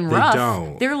bitten and rough. They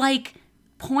don't. They're like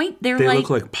They look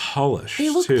like polished. They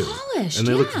look too. polished.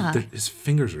 And his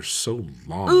fingers are so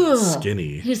long and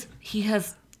skinny. He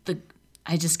has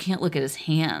I just can't look at his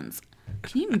hands.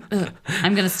 Can you?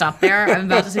 I'm gonna stop there. I'm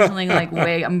about to say something like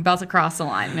I'm about to cross the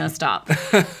line. I'm gonna stop.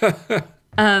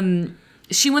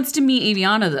 She wants to meet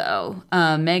Aviana though.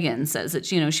 Megan says that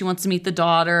she wants to meet the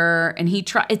daughter, and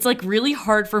it's like really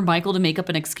hard for Michael to make up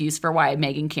an excuse for why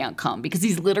Megan can't come because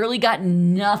he's literally got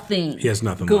nothing. He has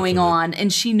nothing going on,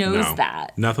 and she knows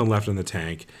that. Nothing left in the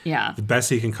tank. Yeah. The best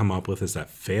he can come up with is that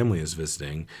family is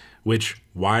visiting. Which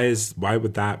why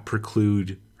would that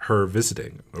preclude her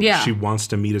visiting? Yeah. She wants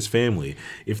to meet his family.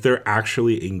 If they're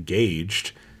actually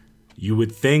engaged, you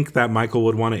would think that Michael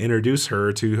would want to introduce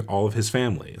her to all of his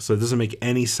family. So it doesn't make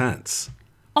any sense.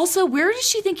 Also, where does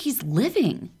she think he's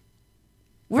living?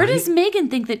 Where does Megan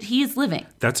think that he is living?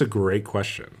 That's a great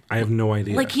question. I have no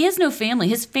idea. Like, he has no family.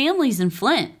 His family's in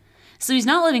Flint. So he's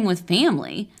not living with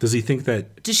family. Does he think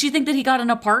that... Does she think that he got an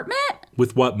apartment?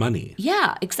 With what money?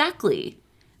 Yeah, exactly.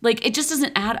 Like, it just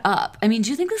doesn't add up. I mean, do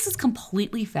you think this is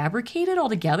completely fabricated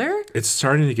altogether? It's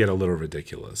starting to get a little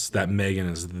ridiculous that Megan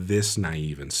is this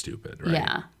naive and stupid, right?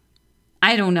 Yeah.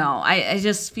 I don't know. I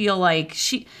just feel like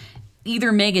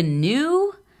either Megan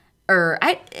knew or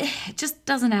it just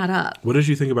doesn't add up. What did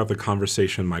you think about the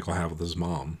conversation Michael had with his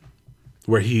mom?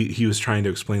 where he was trying to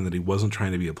explain that he wasn't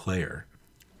trying to be a player.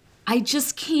 I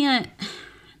just can't.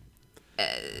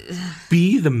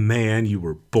 Be the man you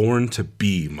were born to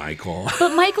be, Michael.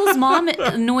 But Michael's mom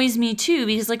annoys me too,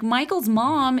 because like Michael's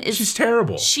mom she's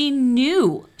terrible. She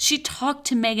knew. She talked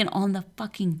to Megan on the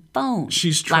fucking phone.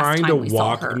 She's trying to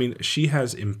walk. I mean, she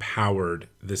has empowered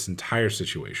this entire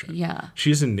situation. Yeah.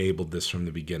 She's enabled this from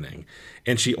the beginning.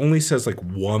 And she only says like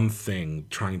one thing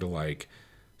trying to like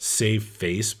save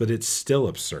face, but it's still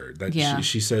absurd. That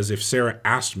she says, if Sarah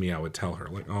asked me, I would tell her.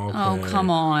 Like, okay, oh, come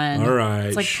on. All right,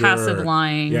 it's like sure. passive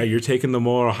lying. Yeah, you're taking the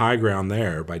moral high ground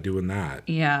there by doing that.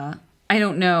 Yeah. I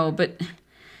don't know, but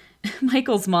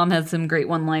Michael's mom has some great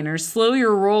one-liners. Slow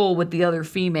your roll with the other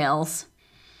females.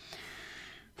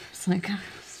 It's like,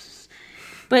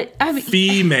 but I mean,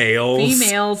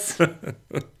 females.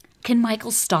 Can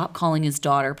Michael stop calling his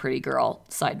daughter pretty girl?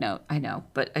 Side note, I know,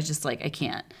 but I just like, I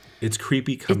can't. It's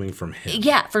creepy coming from him.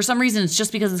 Yeah, for some reason, it's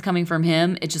just because it's coming from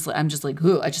him. It just, I'm just like,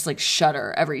 ooh, I just like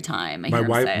shudder every time I hear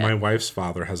him say it. My wife's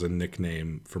father has a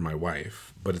nickname for my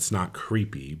wife, but it's not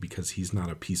creepy because he's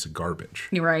not a piece of garbage.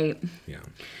 You're right. Yeah.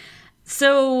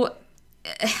 So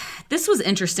this was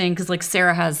interesting because like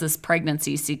Sarah has this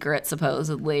pregnancy secret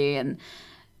supposedly, and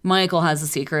Michael has a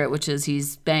secret, which is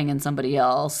he's banging somebody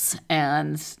else,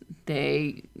 and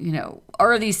they, you know,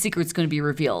 are these secrets going to be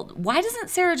revealed? Why doesn't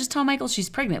Sarah just tell Michael she's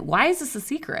pregnant? Why is this a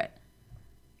secret?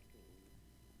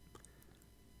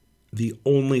 The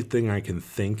only thing I can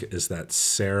think is that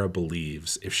Sarah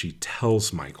believes if she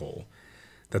tells Michael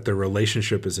that their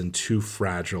relationship is in too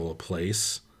fragile a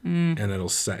place and it'll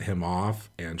set him off,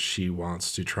 and she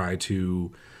wants to try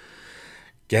to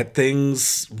get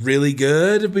things really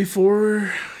good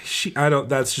before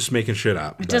that's just making shit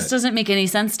up. It just doesn't make any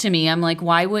sense to me. I'm like,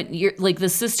 why wouldn't you, like the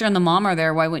sister and the mom are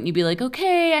there, why wouldn't you be like,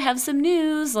 okay, I have some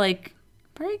news, like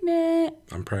pregnant.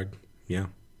 I'm yeah.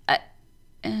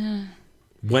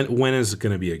 When is it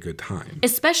going to be a good time?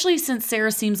 Especially since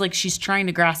Sarah seems like she's trying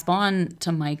to grasp on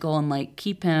to Michael and like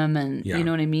keep him, and you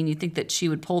know what I mean? You think that she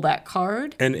would pull that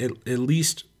card? And at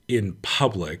least in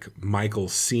public, Michael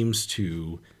seems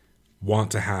to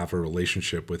want to have a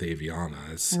relationship with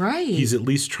Aviana. Right. He's at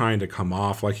least trying to come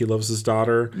off like he loves his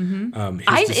daughter. Mm-hmm.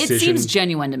 It seems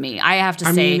genuine to me. I have to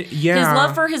say. Mean, yeah. His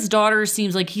love for his daughter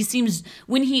seems like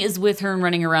when he is with her and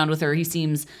running around with her, he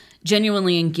seems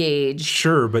genuinely engaged.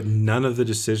 Sure, but none of the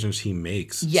decisions he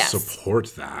makes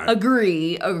support that.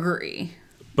 Agree.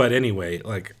 But anyway,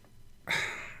 like,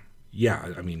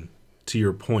 yeah, I mean, to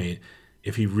your point,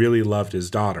 if he really loved his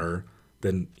daughter,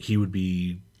 then he would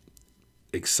be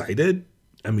excited.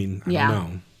 I mean, I don't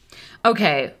know.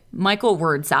 Okay, Michael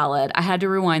word salad. I had to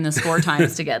rewind this 4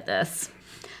 times to get this.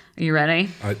 Are you ready?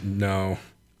 No.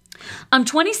 I'm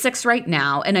 26 right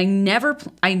now, and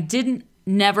I didn't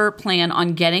plan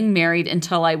on getting married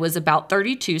until I was about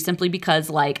 32, simply because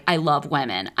like I love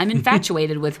women. I'm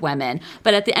infatuated with women,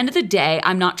 but at the end of the day,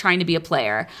 I'm not trying to be a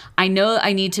player. I know that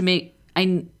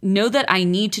I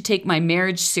need to take my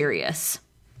marriage serious.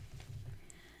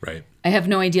 Right. I have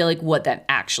no idea like what that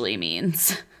actually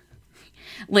means.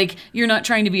 Like, you're not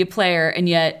trying to be a player, and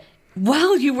yet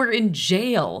while you were in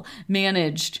jail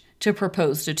managed to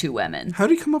propose to 2 women. How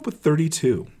did he come up with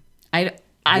 32?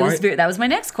 That was my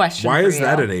next question. Why is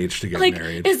that an age to get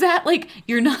married? Is that like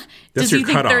you're not? Does he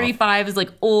think cutoff. 35 is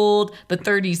like old, but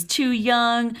 30's too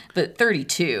young, but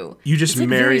 32? You just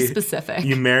marry. Very specific.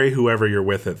 You marry whoever you're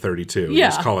with at 32. Yeah.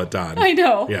 Just call it done. I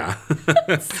know. Yeah.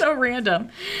 It's so random.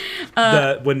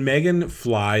 When Megan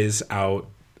flies out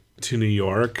to New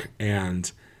York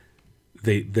and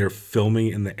they're filming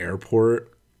in the airport.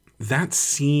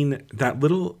 That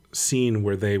little scene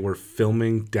where they were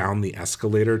filming down the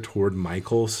escalator toward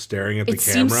Michael staring at the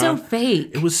camera. It seems so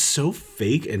fake. It was so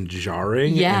fake and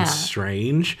jarring and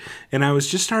strange. And I was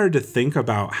just started to think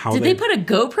about how Did they put a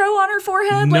GoPro on her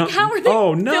forehead? No, like, how were they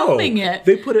filming it?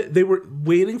 They were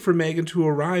waiting for Megan to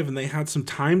arrive, and they had some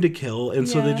time to kill. And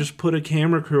so they just put a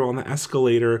camera crew on the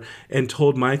escalator and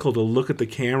told Michael to look at the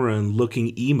camera and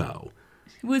looking emo.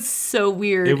 It was so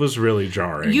weird. It was really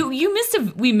jarring. We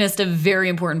missed a very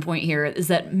important point here, is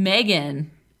that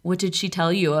Megan, what did she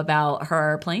tell you about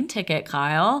her plane ticket,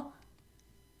 Kyle?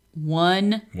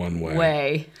 One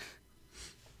way.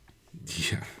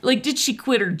 Yeah. Like, did she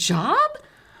quit her job?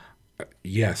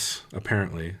 Yes,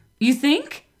 apparently. You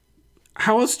think?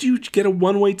 How else do you get a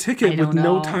one-way ticket with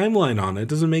no timeline on it? It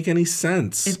doesn't make any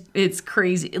sense. It's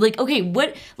crazy. Like, okay,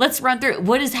 let's run through it.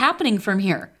 What is happening from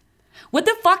here? What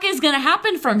the fuck is going to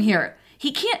happen from here?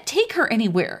 He can't take her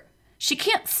anywhere. She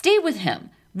can't stay with him.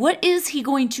 What is he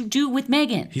going to do with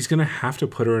Megan? He's going to have to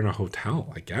put her in a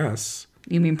hotel, I guess.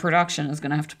 You mean production is going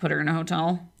to have to put her in a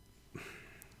hotel?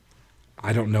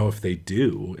 I don't know if they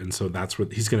do. And so that's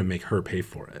what he's going to make her pay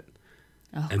for it.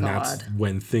 Oh, and God. That's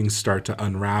when things start to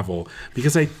unravel.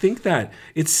 Because I think that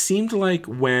it seemed like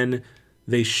when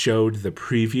they showed the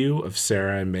preview of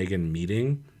Sarah and Megan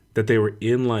meeting, that they were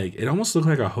in like, it almost looked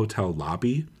like a hotel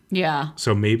lobby. Yeah.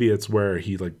 So maybe it's where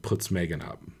he like puts Megan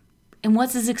up. And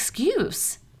what's his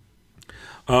excuse?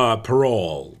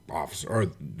 Parole officer. Or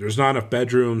there's not enough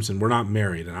bedrooms and we're not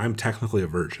married and I'm technically a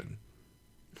virgin.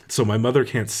 So my mother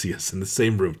can't see us in the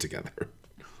same room together.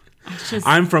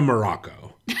 I'm from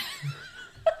Morocco.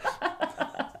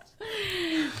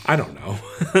 I don't know.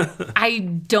 I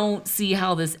don't see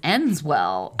how this ends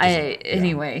well.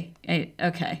 Okay.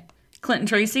 Clinton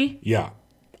Tracy? Yeah.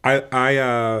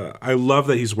 I love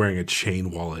that he's wearing a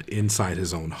chain wallet inside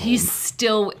his own home. He's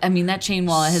still, that chain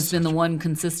wallet has been the one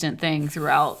consistent thing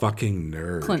throughout fucking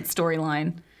nerd. Clint's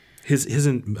storyline. His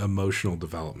emotional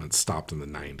development stopped in the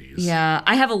 90s. Yeah,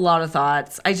 I have a lot of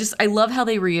thoughts. I love how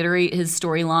they reiterate his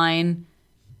storyline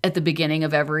at the beginning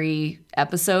of every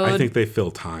episode. I think they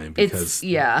fill time because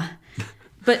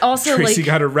But also, Tracy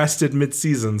got arrested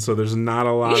mid-season, so there's not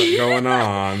a lot going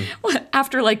on.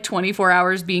 After like 24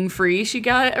 hours being free, she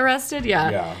got arrested?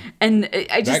 Yeah. And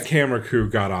that camera crew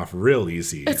got off real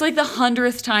easy. It's like the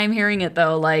 100th time hearing it,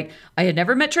 though. Like, I had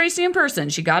never met Tracy in person.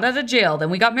 She got out of jail.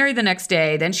 Then we got married the next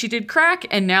day. Then she did crack,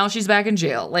 and now she's back in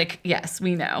jail. Like, yes,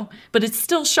 we know. But it's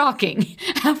still shocking.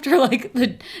 After like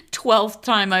the 12th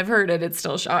time I've heard it, it's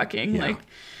still shocking. Yeah. Like,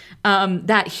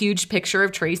 that huge picture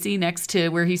of Tracy next to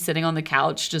where he's sitting on the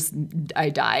couch, I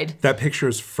died. That picture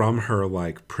is from her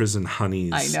like prison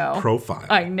honey's profile.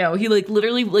 I know. He like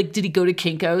literally did he go to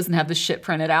Kinko's and have the shit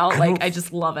printed out? I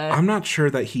just love it. I'm not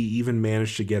sure that he even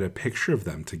managed to get a picture of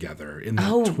them together in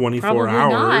the 24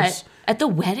 hours. Not. At the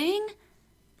wedding?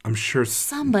 I'm sure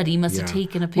somebody must have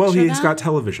taken a picture. Well, he's got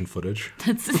television footage.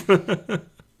 That's the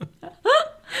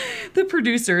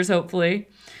producers, hopefully.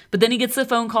 But then he gets the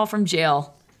phone call from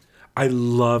jail. I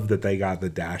love that they got the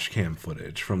dash cam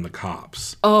footage from the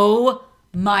cops. Oh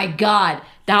my God.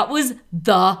 That was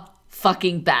the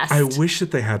fucking best. I wish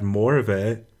that they had more of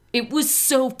it. It was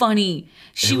so funny.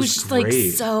 She was just great. Like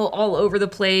so all over the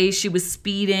place. She was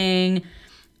speeding.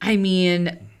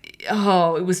 It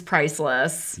was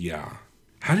priceless. Yeah.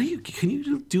 Can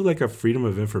you do like a Freedom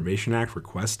of Information Act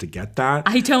request to get that?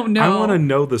 I don't know. I want to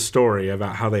know the story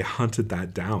about how they hunted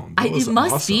that down. It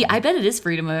must be. I bet it is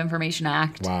Freedom of Information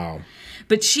Act. Wow.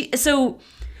 But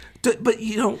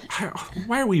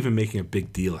why are we even making a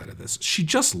big deal out of this? She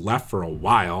just left for a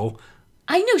while.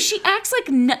 I know. She acts like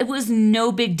it was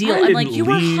no big deal. I'm like, you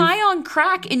were high on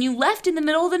crack and you left in the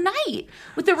middle of the night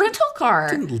with the rental car.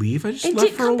 I didn't leave. I just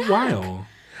left for a while.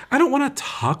 I don't want to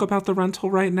talk about the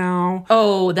rental right now.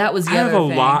 Oh, that was the other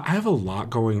thing. I have a lot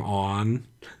going on.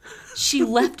 She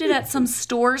left it at some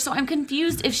store, so I'm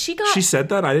confused. If she got... She said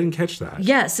that? I didn't catch that.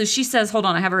 Yeah, so she says, hold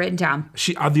on, I have it written down.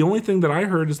 The only thing that I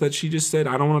heard is that she just said,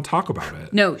 I don't want to talk about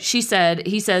it. No, he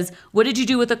says, what did you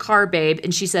do with the car, babe?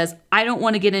 And she says, I don't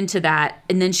want to get into that.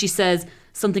 And then she says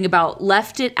something about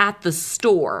left it at the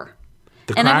store.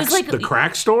 I was like, the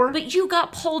crack store? But you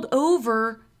got pulled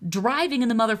over driving in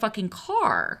the motherfucking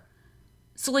car.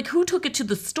 So, like, who took it to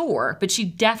the store? But she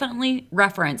definitely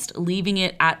referenced leaving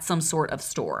it at some sort of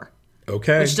store.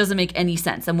 Okay. Which doesn't make any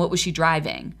sense. And what was she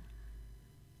driving?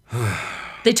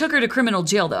 They took her to criminal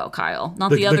jail, though, Kyle.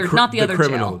 Not the other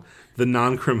criminal, jail. The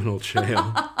non-criminal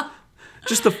jail.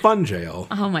 Just the fun jail.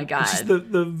 Oh, my God. It's just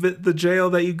the jail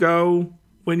that you go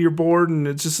when you're bored and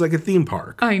it's just like a theme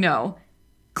park. I know.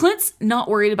 Clint's not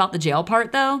worried about the jail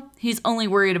part, though. He's only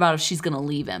worried about if she's going to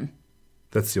leave him.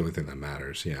 That's the only thing that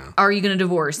matters, yeah. Are you going to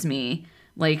divorce me?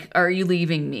 Like, are you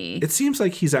leaving me? It seems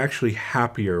like he's actually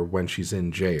happier when she's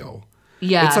in jail.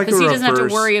 Yeah, because he doesn't have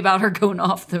to worry about her going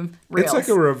off the rails. It's like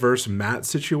a reverse Matt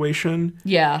situation.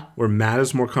 Yeah. Where Matt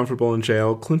is more comfortable in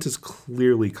jail. Clint is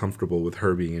clearly comfortable with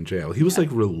her being in jail. He was like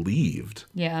relieved.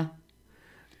 Yeah.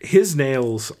 His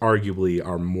nails arguably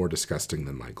are more disgusting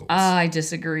than Michael's. I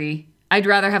disagree. I'd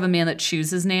rather have a man that chews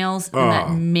his nails and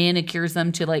that manicures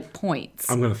them to like points.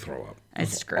 I'm going to throw up.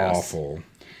 It's gross. Awful.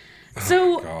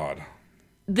 So, oh, God.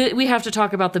 We have to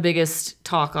talk about the biggest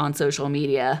talk on social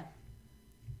media.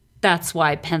 That's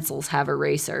why pencils have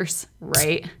erasers,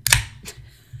 right?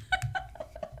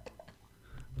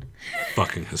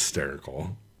 Fucking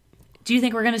hysterical. Do you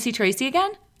think we're going to see Tracy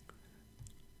again?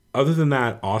 Other than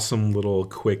that awesome little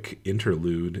quick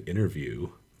interlude interview,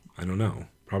 I don't know.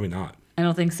 Probably not. I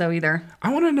don't think so either.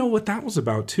 I want to know what that was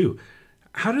about, too.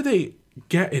 How do they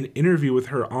get an interview with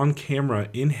her on camera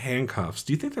in handcuffs?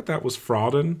 Do you think that was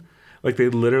frauding? Like, they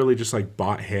literally just, like,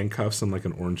 bought handcuffs and, like,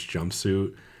 an orange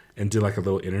jumpsuit and did like a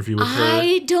little interview with her?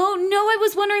 I don't know. I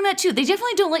was wondering that too. They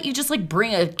definitely don't let you just like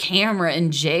bring a camera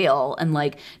in jail and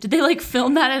like, did they like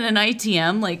film that at an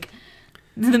ITM like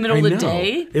in the middle of the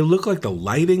day? It looked like the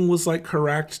lighting was like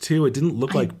correct too. It didn't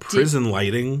look like prison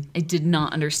lighting. I did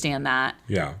not understand that.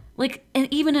 Yeah. Like, and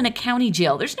even in a county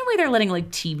jail, there's no way they're letting like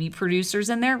TV producers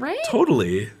in there, right?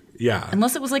 Totally. Yeah.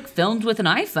 Unless it was like filmed with an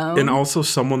iPhone. And also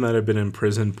someone that had been in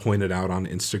prison pointed out on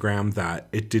Instagram that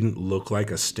it didn't look like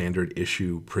a standard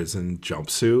issue prison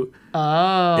jumpsuit.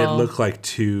 Oh. It looked like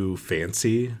too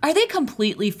fancy. Are they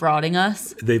completely frauding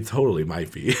us? They totally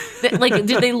might be. Like,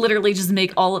 did they literally just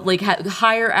make all, like,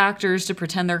 hire actors to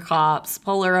pretend they're cops,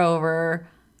 pull her over?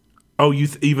 Oh,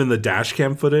 even the dash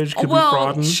cam footage could be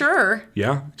frauding? Well, sure.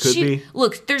 Yeah, could be.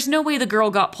 Look, there's no way the girl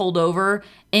got pulled over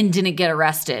and didn't get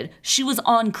arrested. She was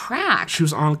on crack. She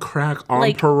was on crack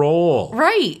on parole.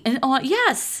 Right. And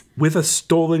yes. With a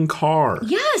stolen car.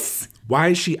 Yes. Why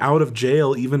is she out of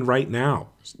jail even right now?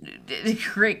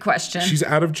 Great question. She's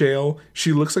out of jail.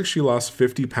 She looks like she lost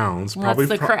 50 pounds. Well,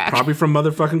 probably probably from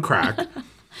motherfucking crack.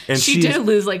 And she did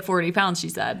lose like 40 pounds, she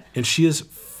said. And she is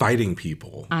fighting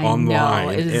people I online. know,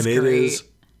 it is and great. it is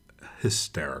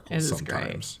hysterical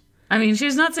sometimes. Great. I mean,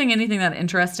 she's not saying anything that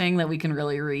interesting that we can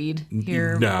really read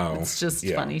here. No. It's just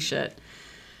funny shit.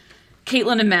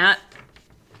 Caitlin and Matt,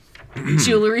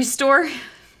 jewelry store.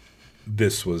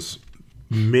 This was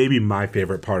maybe my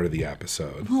favorite part of the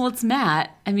episode. Well, it's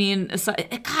Matt. I mean,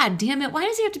 God damn it. Why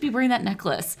does he have to be wearing that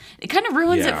necklace? It kind of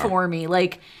ruins it for me.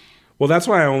 Like, well, that's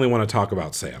why I only want to talk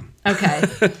about Sam. Okay.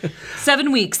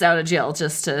 7 weeks out of jail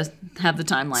just to have the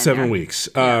timeline 7 there. weeks.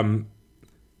 Yeah.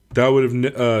 That would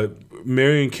have...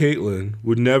 marrying Caitlin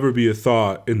would never be a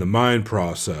thought in the mind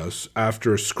process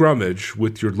after a scrummage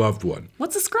with your loved one.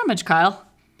 What's a scrummage, Kyle?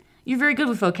 You're very good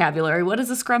with vocabulary. What is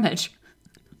a scrummage?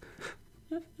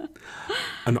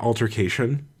 An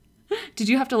altercation. Did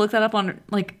you have to look that up on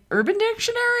like Urban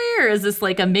Dictionary, or is this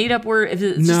like a made up word? Is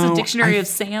it just a dictionary of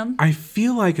Sam? I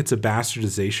feel like it's a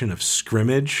bastardization of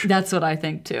scrimmage. That's what I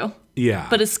think too. Yeah.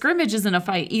 But a scrimmage isn't a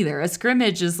fight either. A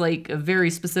scrimmage is like a very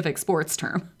specific sports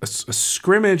term. A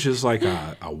scrimmage is like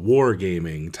a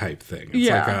wargaming type thing. It's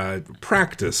like a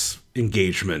practice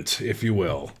engagement, if you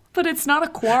will. But it's not a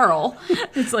quarrel.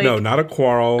 It's like no, not a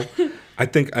quarrel. I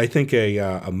think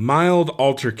a mild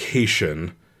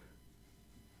altercation.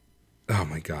 Oh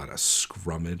my God, a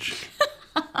scrummage.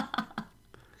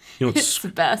 You know, it's the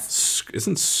best.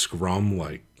 Isn't scrum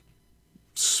like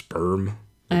sperm?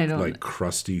 I don't like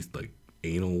crusty, like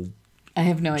anal. I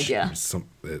have no idea.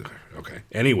 Okay.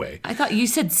 Anyway, I thought you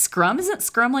said scrum. Isn't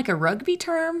scrum like a rugby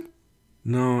term?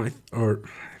 No,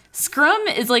 scrum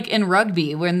is like in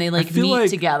rugby when they like meet like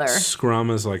together. Scrum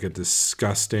is like a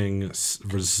disgusting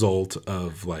result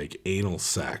of like anal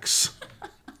sex.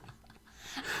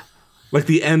 Like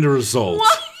the end result.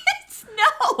 What?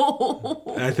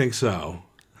 No. I think so.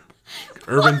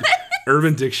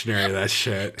 Urban Dictionary, that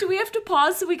shit. Do we have to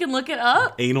pause so we can look it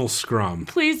up? Anal scrum.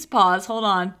 Please pause. Hold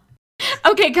on.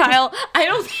 Okay, Kyle. I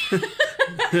don't.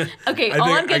 Okay,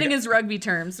 all I'm getting is rugby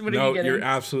terms. What are you getting? No, you're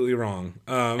absolutely wrong.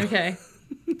 Okay.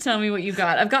 Tell me what you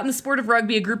got. I've got in the sport of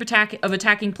rugby a group of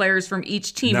attacking players from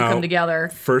each team who come together.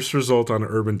 First result on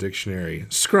Urban Dictionary.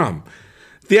 Scrum.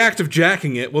 The act of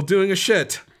jacking it while doing a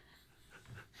shit.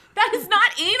 That is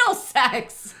not anal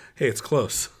sex. Hey, it's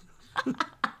close.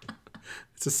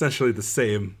 It's essentially the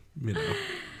same, you know.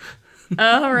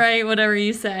 All right, whatever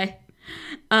you say.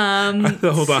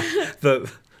 Hold on.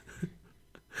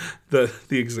 The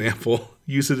example.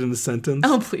 Use it in a sentence.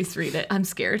 Oh, please read it. I'm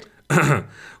scared.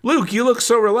 Luke, you look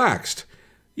so relaxed.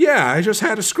 Yeah, I just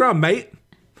had a scrum, mate.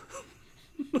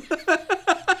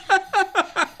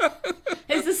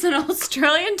 Is this an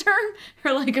Australian term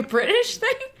or like a British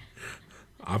thing?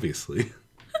 Obviously.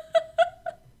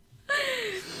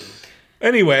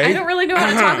 Anyway. I don't really know how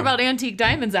to talk about antique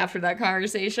diamonds after that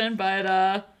conversation,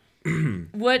 but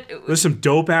what? There's some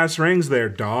dope-ass rings there,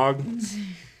 dog.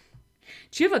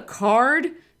 Do you have a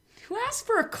card? Who asked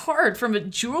for a card from a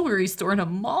jewelry store in a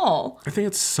mall? I think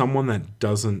it's someone that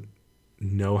doesn't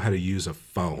know how to use a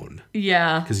phone.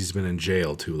 Yeah. Because he's been in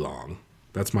jail too long.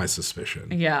 That's my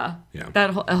suspicion. Yeah. Yeah.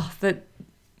 That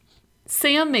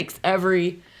Sam makes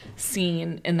every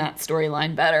scene in that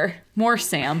storyline better. More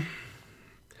Sam.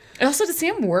 Also, does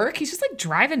Sam work? He's just like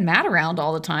driving Matt around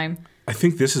all the time. I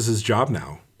think this is his job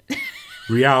now.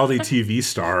 Reality TV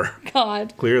star.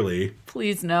 God. Clearly.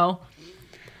 Please no.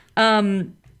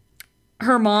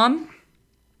 Her mom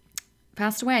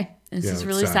passed away. This is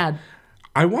really sad.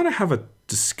 I want to have a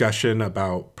discussion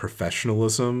about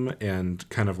professionalism and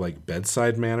kind of like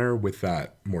bedside manner with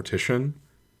that mortician.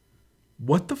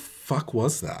 What the fuck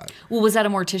was that? Well, was that a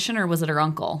mortician or was it her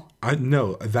uncle?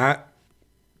 No, that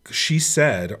she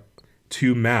said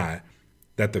to Matt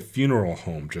that the funeral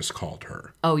home just called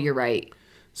her. Oh, you're right.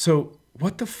 So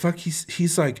what the fuck?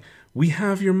 He's like, we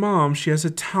have your mom. She has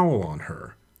a towel on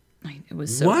her. It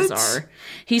was so bizarre.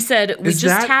 He said, we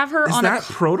just have her on a... Is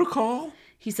that protocol?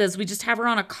 He says, we just have her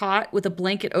on a cot with a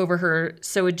blanket over her.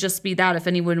 So it'd just be that if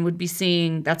anyone would be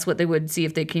seeing, that's what they would see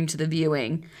if they came to the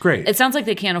viewing. Great. It sounds like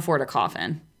they can't afford a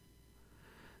coffin.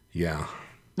 Yeah.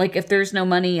 Like if there's no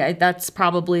money, that's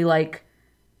probably like,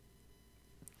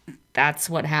 that's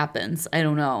what happens. I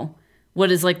don't know.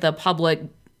 What is like the public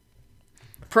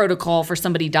protocol for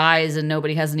somebody dies and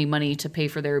nobody has any money to pay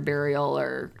for their burial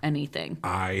or anything?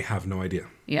 I have no idea.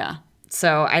 Yeah.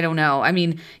 So I don't know. I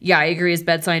mean, yeah, I agree. His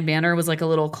bedside manner was like a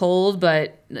little cold,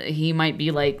 but he might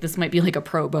be like, this might be like a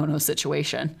pro bono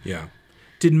situation. Yeah.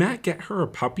 Did Matt get her a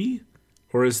puppy?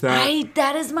 Or is that...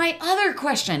 That is my other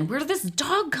question. Where did this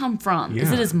dog come from? Yeah.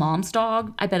 Is it his mom's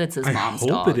dog? I bet it's his mom's dog.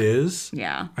 I hope it is.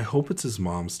 Yeah. I hope it's his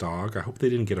mom's dog. I hope they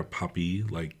didn't get a puppy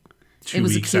like 2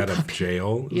 weeks out of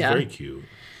jail. It was very cute.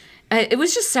 It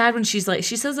was just sad when she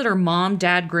says that her mom,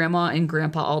 dad, grandma, and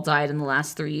grandpa all died in the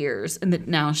last 3 years, and that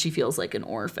now she feels like an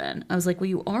orphan. I was like, well,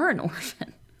 you are an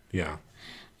orphan. Yeah.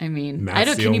 I mean,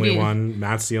 Matt's the only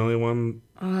one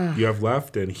you have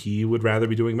left, and he would rather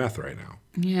be doing meth right now.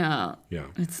 Yeah. Yeah.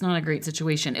 It's not a great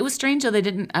situation. It was strange, though, they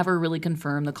didn't ever really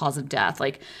confirm the cause of death.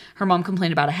 Like, her mom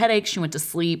complained about a headache, she went to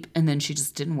sleep, and then she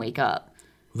just didn't wake up.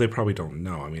 Well, they probably don't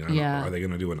know. I mean, I don't know. Are they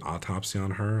going to do an autopsy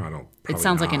on her? It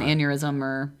sounds like an aneurysm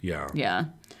or... Yeah. Yeah.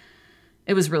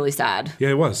 It was really sad.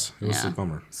 Yeah, it was. It was a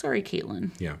bummer. Sorry,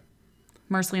 Caitlin. Yeah.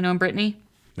 Marcelino and Brittany?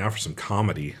 Now for some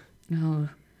comedy. Oh.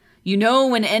 You know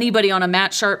when anybody on a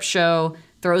Matt Sharp show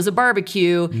throws a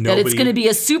barbecue, that it's going to be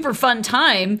a super fun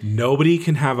time. Nobody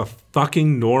can have a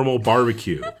fucking normal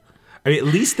barbecue. I mean,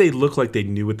 at least they look like they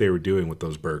knew what they were doing with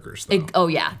those burgers, though. Oh,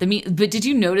 yeah. The meat. But did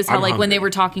you notice how, like, when they were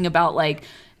talking about, like,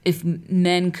 if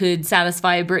men could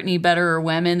satisfy Brittany better or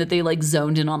women, that they, like,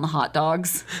 zoned in on the hot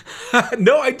dogs?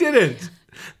 No, I didn't.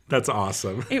 That's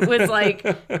awesome. It was, like,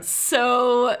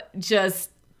 so just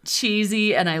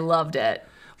cheesy, and I loved it.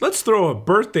 Let's throw a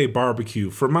birthday barbecue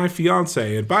for my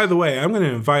fiance. And by the way, I'm going to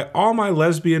invite all my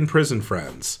lesbian prison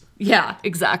friends. Yeah,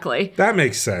 exactly. That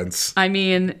makes sense. I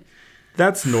mean...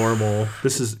 That's normal.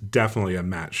 This is definitely a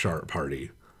Matt Sharp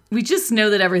party. We just know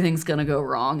that everything's going to go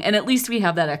wrong. And at least we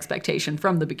have that expectation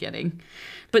from the beginning.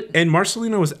 And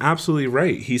Marcelino is absolutely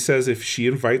right. He says if she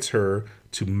invites her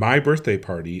to my birthday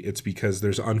party, it's because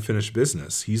there's unfinished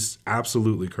business. He's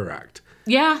absolutely correct.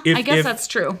 Yeah, I guess that's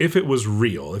true. If it was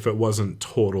real, if it wasn't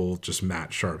total just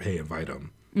Matt Sharp, hey, invite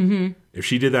him. Mm-hmm. If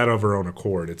she did that of her own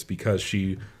accord, it's because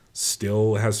she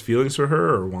still has feelings for her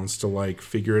or wants to, like,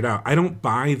 figure it out. I don't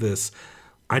buy this.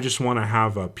 I just want to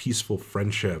have a peaceful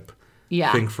friendship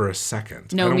thing for a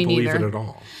second. No, I don't believe neither. it at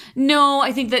all. No,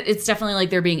 I think that it's definitely like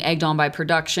they're being egged on by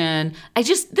production.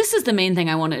 This is the main thing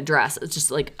I want to address. It's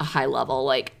just like a high level.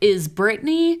 Like, is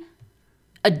Brittany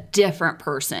a different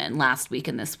person last week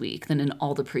and this week than in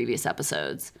all the previous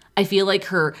episodes? I feel like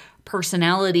her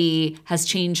personality has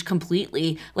changed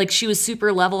completely. Like, she was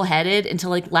super level-headed until,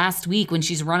 like, last week when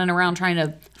she's running around trying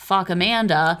to fuck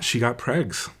Amanda. She got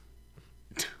pregs.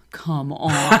 Come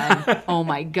on. Oh,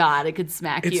 my God. It could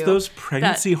smack you. It's those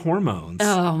pregnancy hormones.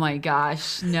 Oh, my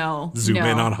gosh. No. Zoom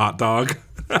in on hot dog.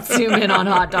 Zoom in on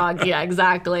hot dog. Yeah,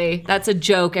 exactly. That's a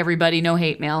joke, everybody. No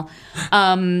hate mail.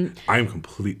 I'm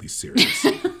completely serious.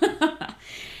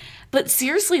 But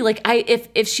seriously, like,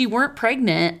 if she weren't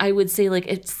pregnant, I would say, like,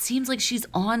 it seems like she's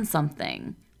on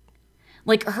something.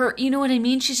 Like, her, you know what I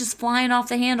mean? She's just flying off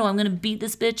the handle. I'm going to beat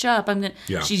this bitch up.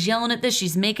 She's yelling at this.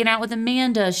 She's making out with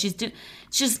Amanda.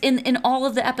 Just in all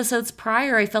of the episodes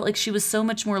prior, I felt like she was so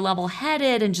much more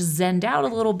level-headed and just zenned out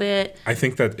a little bit. I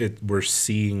think that we're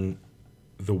seeing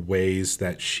the ways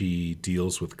that she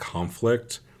deals with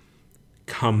conflict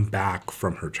come back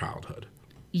from her childhood.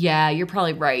 Yeah, you're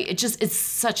probably right. It's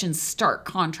such in stark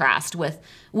contrast with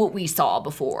what we saw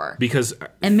before. Because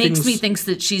it makes me think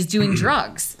that she's doing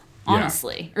drugs,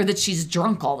 honestly, or that she's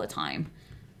drunk all the time.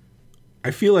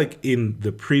 I feel like in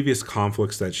the previous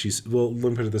conflicts that let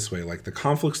me put it this way, like the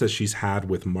conflicts that she's had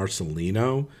with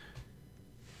Marcelino,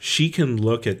 she can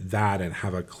look at that and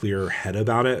have a clearer head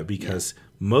about it because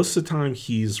most of the time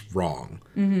he's wrong,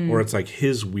 or it's like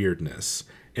his weirdness.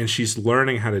 And she's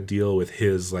learning how to deal with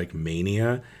his, like,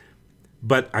 mania.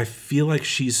 But I feel like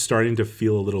she's starting to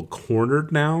feel a little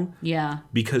cornered now. Yeah.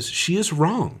 Because she is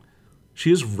wrong. She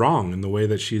is wrong in the way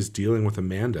that she is dealing with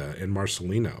Amanda and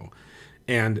Marcelino.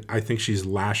 And I think she's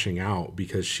lashing out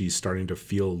because she's starting to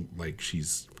feel like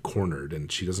she's cornered and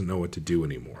she doesn't know what to do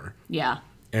anymore. Yeah.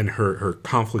 And her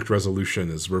conflict resolution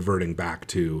is reverting back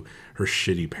to her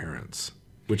shitty parents,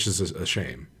 which is a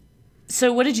shame.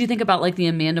 So what did you think about like the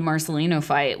Amanda Marcelino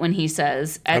fight when he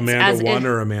says... Amanda 1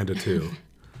 or Amanda 2?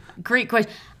 Great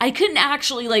question. I couldn't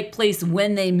actually like place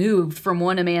when they moved from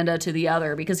one Amanda to the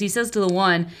other because he says to the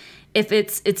one...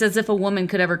 It's as if a woman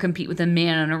could ever compete with a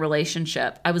man in a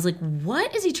relationship. I was like,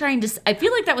 what is he trying to say? I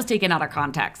feel like that was taken out of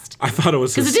context. I thought it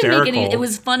was hysterical. It didn't make it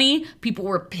was funny. People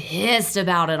were pissed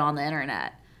about it on the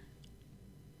internet.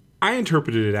 I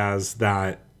interpreted it as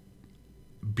that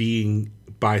being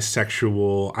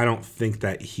bisexual, I don't think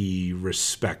that he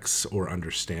respects or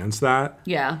understands that.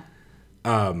 Yeah.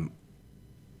 And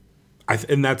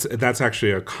that's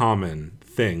actually a common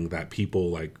thing that people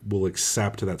like will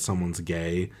accept that someone's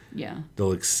gay. Yeah.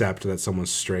 They'll accept that someone's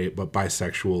straight, but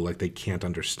bisexual, like they can't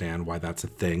understand why that's a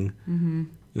thing. Mm-hmm.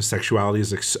 Sexuality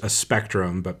is a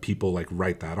spectrum, but people like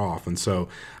write that off. And so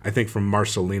I think from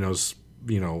Marcelino's,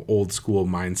 old school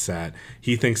mindset,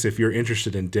 he thinks if you're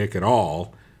interested in dick at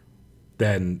all,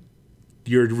 then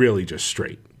you're really just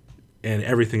straight. And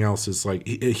everything else is like,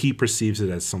 he perceives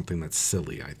it as something that's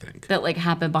silly, I think. That like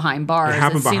happened behind bars. It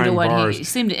happened behind bars. He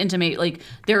seemed to intimate like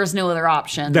there is no other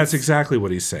option. That's exactly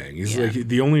what he's saying. He's like,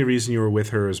 the only reason you were with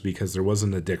her is because there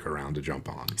wasn't a dick around to jump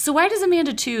on. So why does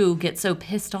Amanda 2 get so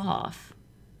pissed off?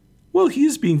 Well,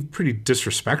 he's being pretty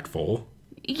disrespectful.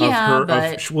 Yeah,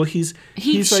 but he's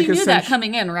she knew that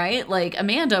coming in, right? Like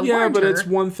Amanda warned her. Yeah, but it's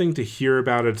one thing to hear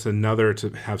about it. It's another to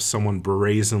have someone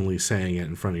brazenly saying it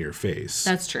in front of your face.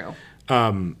 That's true.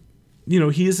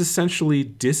 He is essentially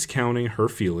discounting her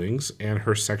feelings and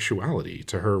her sexuality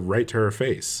to her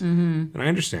face. Mm-hmm. And I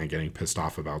understand getting pissed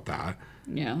off about that.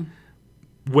 Yeah.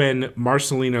 When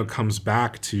Marcelino comes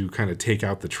back to kind of take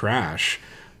out the trash,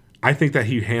 I think that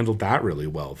he handled that really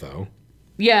well, though.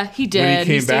 Yeah, he did. When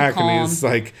he came back calm. And he's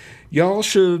like, y'all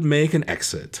should make an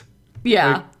exit.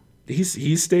 Yeah. Like,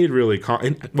 he stayed really calm.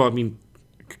 And, well, I mean,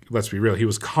 let's be real. He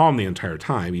was calm the entire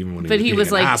time, even when he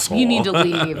was like, asshole. You need to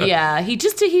leave. Yeah.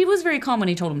 He was very calm when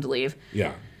he told him to leave.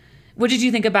 Yeah. What did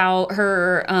you think about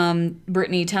her,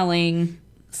 Brittany telling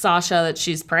Sasha that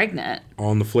she's pregnant?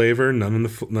 All in the flavor, none in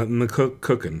the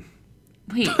cooking.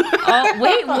 Wait,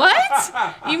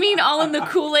 what? You mean all in the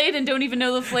Kool-Aid and don't even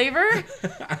know the flavor?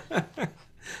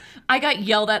 I got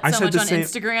yelled at so much on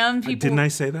Instagram. Didn't I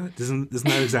say that? Isn't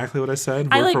that exactly what I said?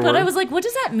 I was like, what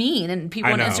does that mean? And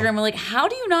people on Instagram were like, how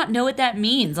do you not know what that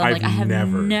means? I have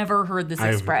never heard this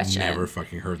expression. I've never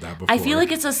fucking heard that before. I feel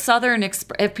like it's a Southern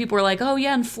if people are like, oh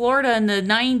yeah, in Florida in the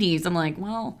 90s. I'm like,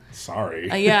 well. Sorry.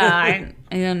 I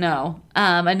don't know.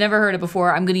 I'd never heard it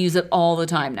before. I'm going to use it all the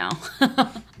time now.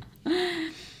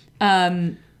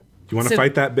 You want to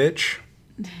fight that bitch?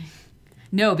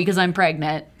 No, because I'm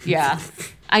pregnant. Yeah.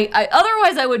 I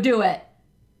otherwise I would do it,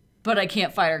 but I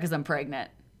can't fight her because I'm pregnant.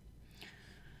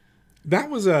 That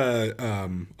was a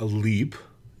leap,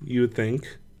 you would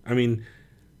think. I mean,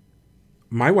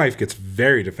 my wife gets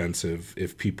very defensive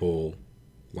if people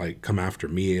like come after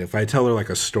me. If I tell her like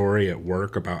a story at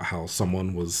work about how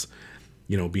someone was,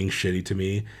 being shitty to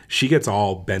me, she gets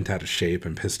all bent out of shape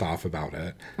and pissed off about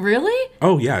it. Really?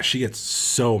 Oh yeah, she gets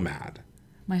so mad.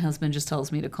 My husband just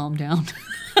tells me to calm down.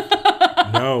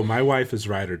 No, my wife is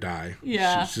ride or die.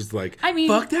 Yeah. She's just like,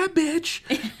 fuck that bitch.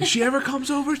 If she ever comes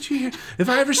over to you, if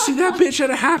I ever see that bitch at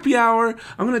a happy hour,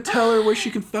 I'm going to tell her where she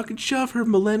can fucking shove her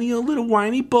millennial little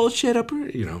whiny bullshit up her,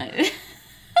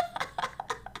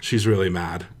 She's really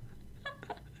mad.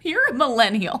 You're a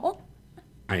millennial.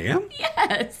 I am?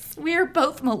 Yes. We're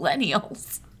both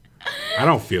millennials. I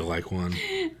don't feel like one.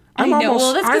 I'm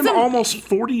almost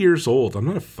 40 years old. I'm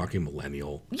not a fucking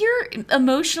millennial. You're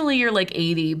like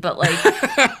 80, but like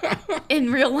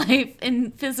in real life,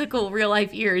 in physical real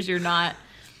life years, you're not.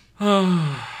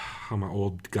 I'm an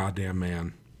old goddamn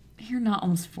man. You're not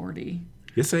almost 40.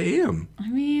 Yes, I am. I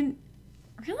mean,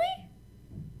 really?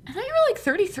 I thought you were like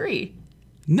 33.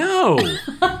 No.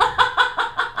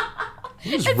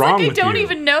 What's wrong with you? I don't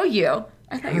even know you.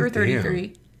 I thought you were 33.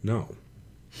 Damn. No.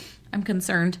 I'm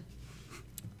concerned.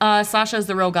 Sasha's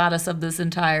the real goddess of this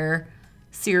entire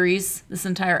series, this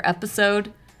entire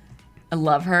episode. I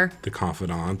love her. The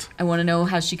confidant. I want to know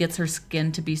how she gets her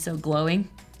skin to be so glowing.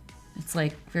 It's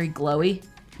like very glowy.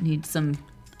 I need some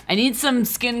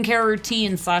skincare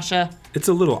routine, Sasha. It's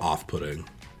a little off-putting.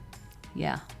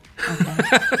 Yeah. Okay.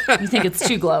 You think it's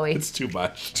too glowy? It's too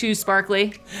much. Too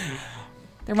sparkly?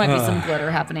 There might be some glitter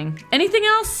happening. Anything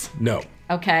else? No.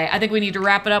 Okay, I think we need to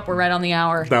wrap it up. We're right on the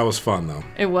hour. That was fun, though.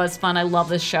 It was fun. I love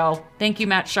this show. Thank you,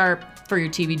 Matt Sharp, for your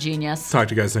TV genius. Talk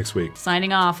to you guys next week.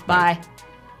 Signing off. Bye.